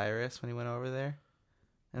with Yeah. Cyrus when he went over there.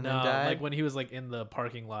 And No, then died. like when he was like in the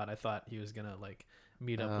parking lot, I thought he was going to like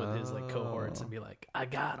meet up with his like cohorts and be like, I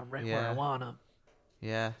got him right where I Yeah. want him.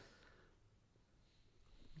 Yeah.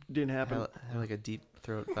 Didn't happen. Had like a deep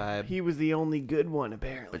throat vibe. He was the only good one,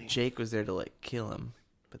 apparently. But Jake was there to like kill him,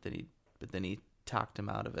 but then he talked him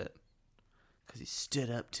out of it because he stood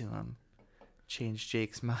up to him, changed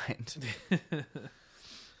Jake's mind.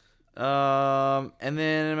 And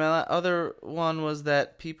then my other one was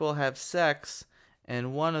that people have sex,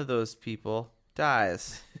 and one of those people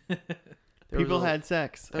dies. People had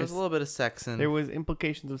sex. There was a little bit of sex in. There was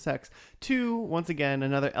implications of sex. 2, once again,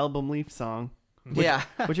 another Album Leaf song, yeah.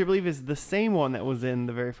 which I believe is the same one that was in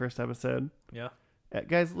the very first episode. Yeah.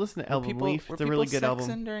 Guys, listen to Album Leaf. It's a really good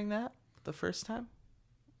album. During that the first time.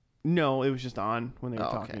 No, it was just on when they were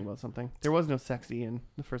Oh, talking okay. about something. There was no sexy in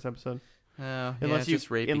the first episode. Oh, yeah, Unless it's you just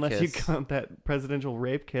rapey unless you kiss. count that presidential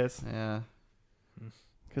rape kiss. Yeah.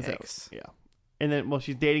 'Cause that- Yikes. yeah. And then, well,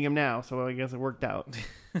 she's dating him now, so I guess it worked out.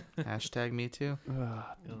 Hashtag me too. Ugh.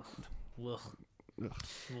 Ugh. Ugh.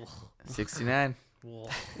 Ugh. 69. Ugh.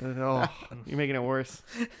 Oh, you're making it worse.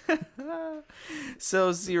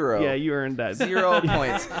 So 0. Yeah, you earned that. 0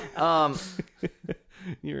 points.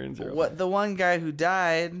 You earned 0. What the one guy who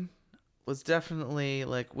died was definitely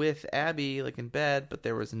like with Abby, like in bed, but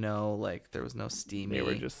there was no steamy. They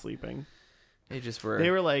were just sleeping. They just were. They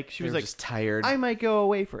were like, she they was were like, just tired. I might go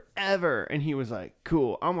away forever. And he was like,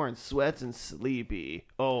 cool, I'm wearing sweats and sleepy.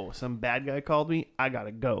 Oh, some bad guy called me. I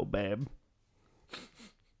gotta go, babe.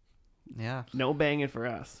 Yeah. No banging for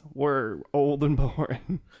us. We're old and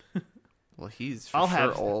boring. Well, he's for I'll sure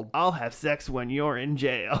have old. I'll have sex when you're in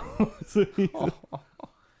jail. So he's-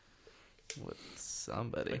 With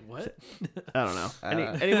somebody. Wait, what? I don't know.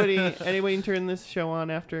 Uh, Anybody turn this show on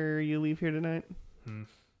after you leave here tonight?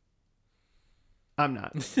 I'm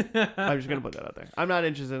not. I'm just gonna put that out there. I'm not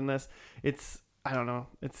interested in this. I don't know.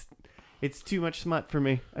 It's too much smut for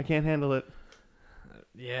me. I can't handle it.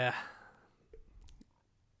 Yeah.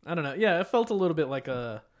 I don't know. Yeah, it felt a little bit like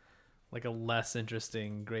a less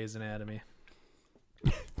interesting Grey's Anatomy.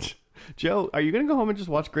 Joe, are you gonna go home and just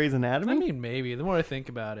watch Grey's Anatomy? I mean, maybe. The more I think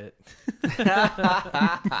about it,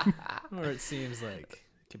 the more it seems like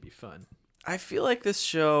it could be fun. I feel like this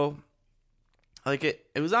show, like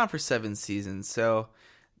it was on for 7 seasons, so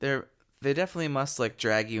they definitely must like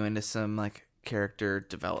drag you into some like character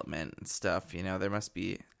development and stuff. You know, there must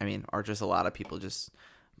be, I mean, or just a lot of people just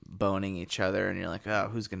boning each other, and you're like, oh,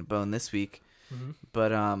 who's gonna bone this week? Mm-hmm.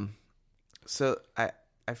 But so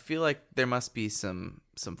I feel like there must be some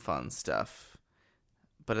fun stuff,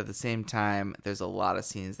 but at the same time, there's a lot of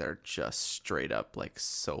scenes that are just straight up like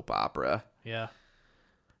soap opera. Yeah.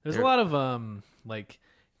 There's There- a lot of like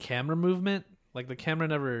camera movement. Like the camera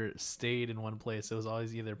never stayed in one place. It was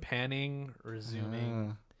always either panning or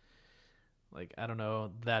zooming. Like I don't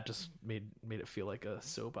know, that just made it feel like a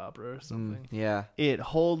soap opera or something. Yeah. It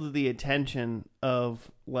holds the attention of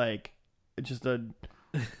like just a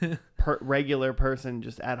regular person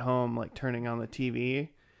just at home, like turning on the TV,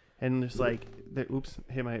 and just like, oops,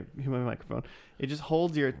 hit my microphone. It just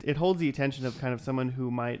holds the attention of kind of someone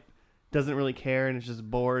who doesn't really care and is just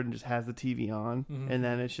bored and just has the TV on, Mhm. and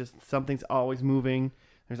then it's just something's always moving.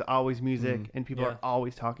 There's always music, and people Yeah. are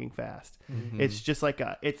always talking fast. Mhm. It's just like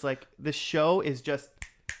it's like the show is just,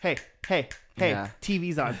 hey, Yeah.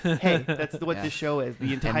 TV's on. Hey, that's what Yeah. this show is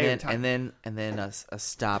the entire time. and then a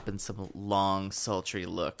stop and some long sultry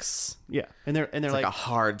looks. Yeah, and they're It's like a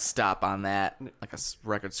hard stop on that, like a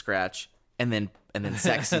record scratch, and then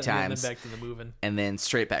sexy And times, then back to the moving. and then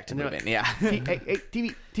straight back to And they're moving. Yeah. hey,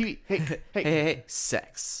 TV, hey. Hey,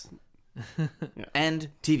 sex. Yeah. And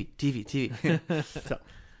TV. So,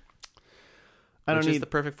 I Which don't is need the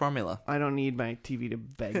perfect formula. I don't need my TV to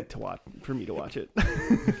beg to watch for me to watch it.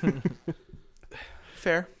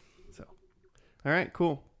 Fair. So, all right,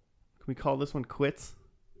 cool. Can we call this one quits?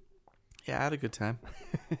 Yeah, I had a good time.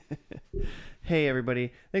 Hey,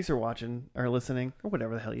 everybody! Thanks for watching or listening or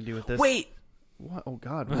whatever the hell you do with this. Wait, What? Oh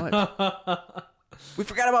God! What? we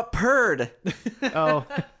forgot about Purd. Oh,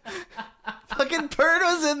 Fucking Purd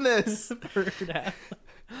was in this.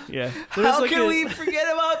 yeah. How can we forget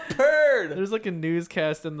about Purd? There's like a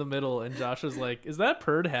newscast in the middle, and Josh was like, "Is that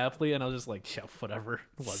Purd Hapley?" And I was just like, "Yeah, whatever." It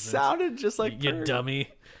wasn't. Sounded just like You Purd. dummy.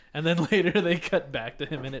 And then later they cut back to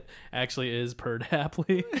him, and it actually is Purd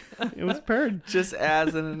Hapley. It was Purd. Just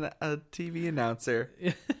as a TV announcer.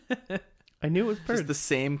 I knew it was Just Purd. the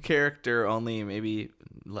same character, only maybe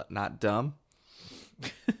not dumb.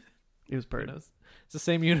 It was Purd. It's the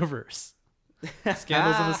same universe.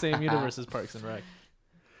 Scandals in the same universe as Parks and Rec.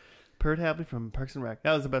 Purd Hapley from Parks and Rec.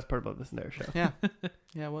 That was the best part about this entire show. Yeah.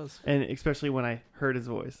 Yeah, it was. And especially when I heard his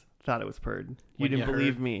voice, thought it was Purd. You When didn't you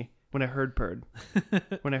believe heard? me when I heard Purd.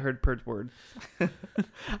 When I heard Purd's word.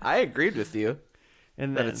 I agreed with you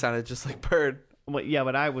And that then, it sounded just like Purd. well, yeah,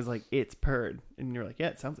 but I was like, it's Purd. And you're like, yeah,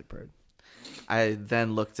 it sounds like Purd. I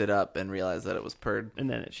then looked it up and realized that it was Purd. And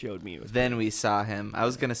then it showed me it was Then we saw him. I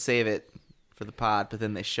was going to save it for the pod, but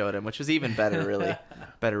then they showed him, which was even better, really.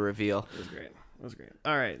 Better reveal. It was great. It was great.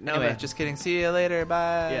 All right. Now Anyway, that, just kidding. See you later.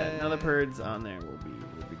 Bye. yeah, now the Purd's on there, we'll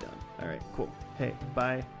be done. All right, cool. Hey,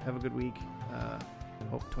 bye. Have a good week. I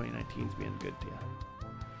hope 2019's being good to you.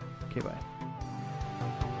 Okay, bye.